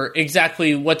wonder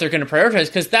exactly what they're going to prioritize,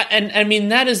 because that, and I mean,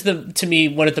 that is to me,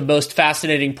 one of the most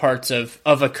fascinating parts of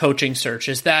a coaching search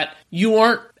is that you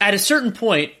aren't, at a certain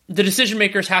point, the decision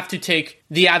makers have to take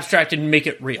the abstract and make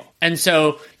it real. And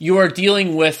so you are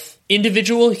dealing with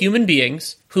individual human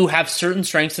beings who have certain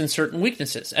strengths and certain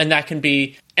weaknesses. And that can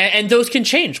be, and those can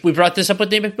change. We brought this up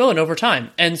with Nate McMillan over time.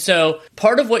 And so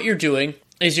part of what you're doing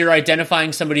is you're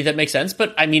identifying somebody that makes sense.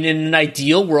 But I mean, in an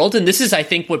ideal world, and this is, I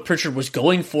think, what Pritchard was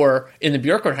going for in the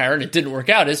Bjorkgård hire, and it didn't work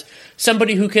out, is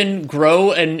somebody who can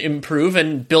grow and improve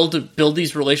and build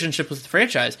these relationships with the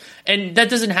franchise. And that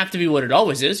doesn't have to be what it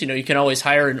always is. You know, you can always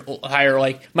hire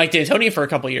like Mike D'Antoni for a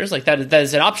couple of years. Like that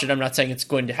is an option. I'm not saying it's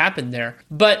going to happen there.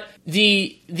 But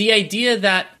the idea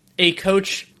that a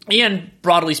coach, and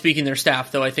broadly speaking their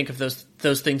staff, though I think of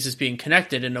those things as being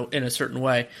connected in a certain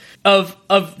way, of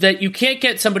that you can't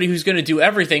get somebody who's going to do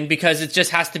everything because it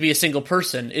just has to be a single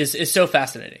person is so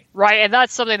fascinating. Right, and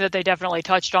that's something that they definitely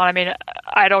touched on. I mean,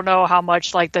 I don't know how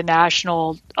much like the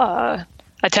national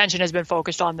attention has been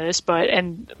focused on this,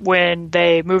 and when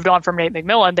they moved on from Nate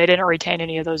McMillan, they didn't retain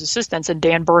any of those assistants, and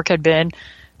Dan Burke had been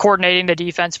coordinating the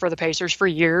defense for the Pacers for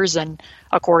years, and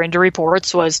according to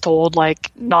reports was told,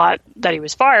 like, not that he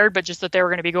was fired, but just that they were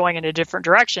going to be going in a different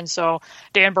direction. So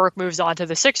Dan Burke moves on to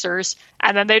the Sixers,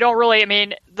 and then they don't really, I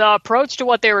mean, the approach to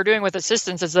what they were doing with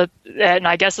assistants is that, and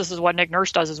I guess this is what Nick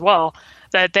Nurse does as well,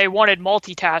 that they wanted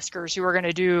multitaskers who were going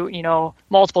to do, you know,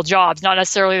 multiple jobs, not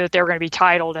necessarily that they were going to be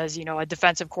titled as, you know, a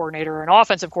defensive coordinator or an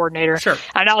offensive coordinator. Sure.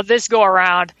 And now this go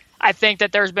around, I think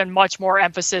that there's been much more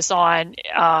emphasis on,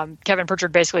 Kevin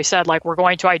Pritchard basically said, like, we're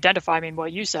going to identify, I mean,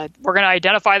 what you said, we're going to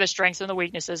identify the strengths and the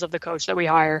weaknesses of the coach that we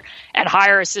hire and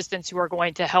hire assistants who are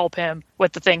going to help him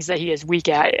with the things that he is weak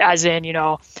at. As in, you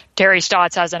know, Terry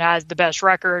Stotts hasn't had the best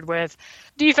record with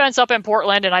defense up in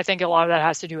Portland, and I think a lot of that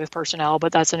has to do with personnel,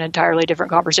 but that's an entirely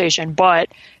different conversation. But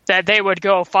that they would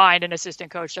go find an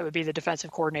assistant coach that would be the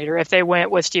defensive coordinator. If they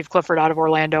went with Steve Clifford out of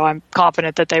Orlando, I'm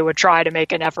confident that they would try to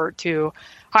make an effort to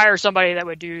hire somebody that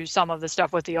would do some of the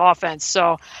stuff with the offense.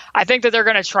 So I think that they're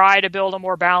going to try to build a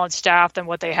more balanced staff than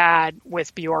what they had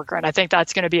with Bjorkgård. And I think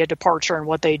that's going to be a departure in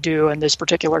what they do in this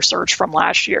particular search from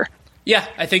last year. Yeah,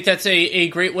 I think that's a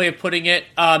great way of putting it.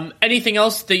 Anything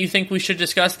else that you think we should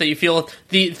discuss that you feel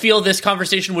this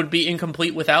conversation would be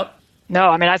incomplete without? No,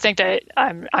 I mean, I think that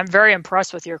I'm very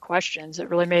impressed with your questions. It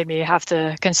really made me have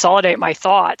to consolidate my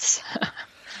thoughts.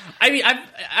 I mean,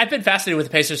 I've been fascinated with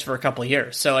the Pacers for a couple of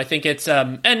years, so I think it's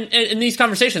and in these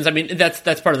conversations, I mean, that's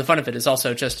part of the fun of it, is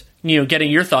also just, you know,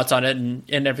 getting your thoughts on it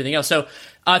and everything else. So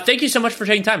thank you so much for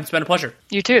taking time. It's been a pleasure.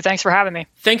 You too. Thanks for having me.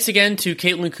 Thanks again to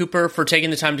Caitlin Cooper for taking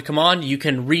the time to come on. You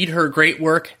can read her great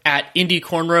work at Indy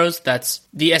Cornrows. That's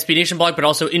the SB Nation blog, but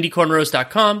also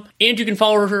indycornrows.com. And you can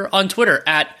follow her on Twitter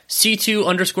at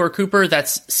C2_Cooper.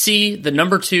 That's C, the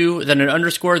number 2, then an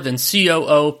underscore, then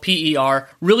COOPER.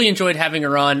 Really enjoyed having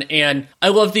her on. And I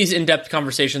love these in-depth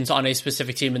conversations on a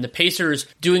specific team. And the Pacers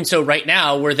doing so right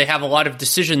now, where they have a lot of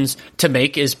decisions to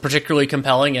make, is particularly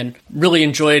compelling, and really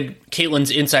enjoyed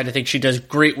Caitlin's insight. I think she does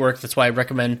great work. That's why I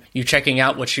recommend you checking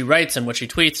out what she writes and what she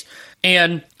tweets.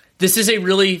 And this is a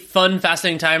really fun,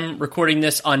 fascinating time recording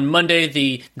this on Monday.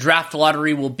 The draft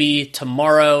lottery will be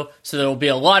tomorrow, so there will be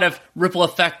a lot of ripple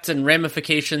effects and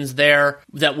ramifications there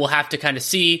that we'll have to kind of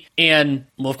see. And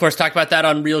we'll, of course, talk about that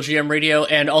on Real GM Radio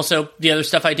and also the other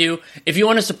stuff I do. If you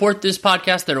want to support this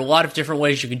podcast, there are a lot of different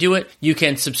ways you can do it. You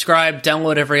can subscribe,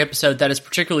 download every episode. That is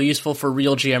particularly useful for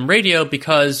Real GM Radio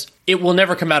because it will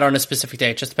never come out on a specific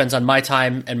day. It just depends on my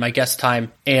time and my guest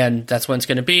time, and that's when it's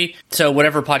going to be. So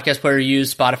whatever podcast player you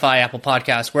use, Spotify, Apple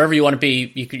Podcasts, wherever you want to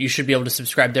be, you should be able to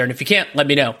subscribe there. And if you can't, let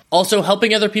me know. Also,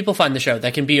 helping other people find the show.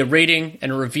 That can be a rating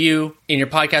and a review in your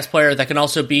podcast player. That can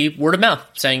also be word of mouth,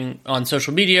 saying on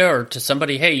social media or to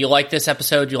somebody, hey, you like this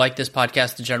episode, you like this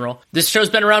podcast in general. This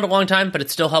show's been around a long time, but it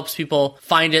still helps people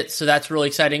find it, so that's really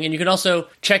exciting. And you can also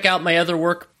check out my other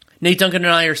work. Nate Duncan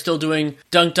and I are still doing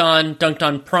Dunked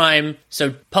On Prime,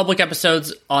 so public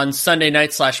episodes on Sunday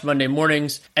night / Monday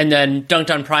mornings, and then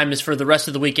Dunked On Prime is for the rest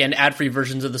of the weekend, ad-free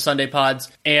versions of the Sunday pods,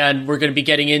 and we're going to be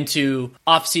getting into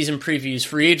off-season previews,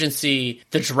 free agency,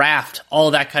 the draft,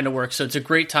 all that kind of work, so it's a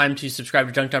great time to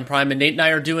subscribe to Dunked On Prime, and Nate and I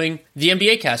are doing the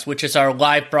NBA Cast, which is our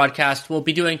live broadcast. We'll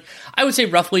be doing, I would say,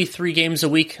 roughly 3 games a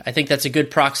week. I think that's a good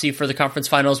proxy for the conference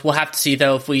finals. We'll have to see,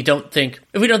 though. If we don't think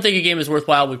a game is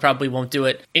worthwhile, we probably won't do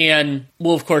it. and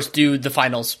we'll of course do the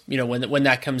finals, when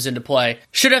that comes into play.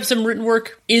 Should have some written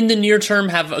work in the near term,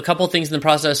 have a couple things in the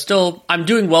process. Still, I'm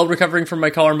doing well recovering from my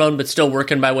collarbone, but still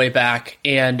working my way back.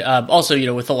 And also,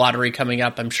 with the lottery coming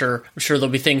up, I'm sure there'll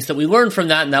be things that we learn from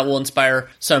that, and that will inspire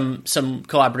some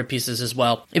collaborative pieces as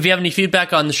well. If you have any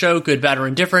feedback on the show, good, bad, or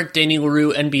indifferent,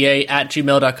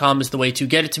 DannyLaRueNBA@gmail.com is the way to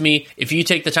get it to me. If you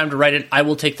take the time to write it, I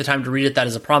will take the time to read it. That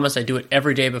is a promise. I do it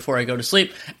every day before I go to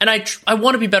sleep. And I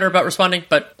want to be better about responding,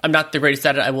 but I'm not the greatest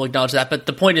at it. I will acknowledge that. But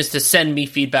the point is to send me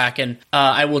feedback, and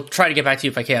I will try to get back to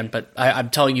you if I can. But I'm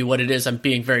telling you what it is. I'm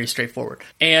being very straightforward.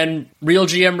 And Real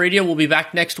GM Radio will be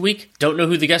back next week. Don't know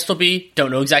who the guest will be.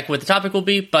 Don't know exactly what the topic will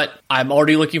be, but I'm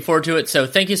already looking forward to it. So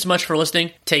thank you so much for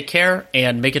listening. Take care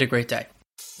and make it a great day.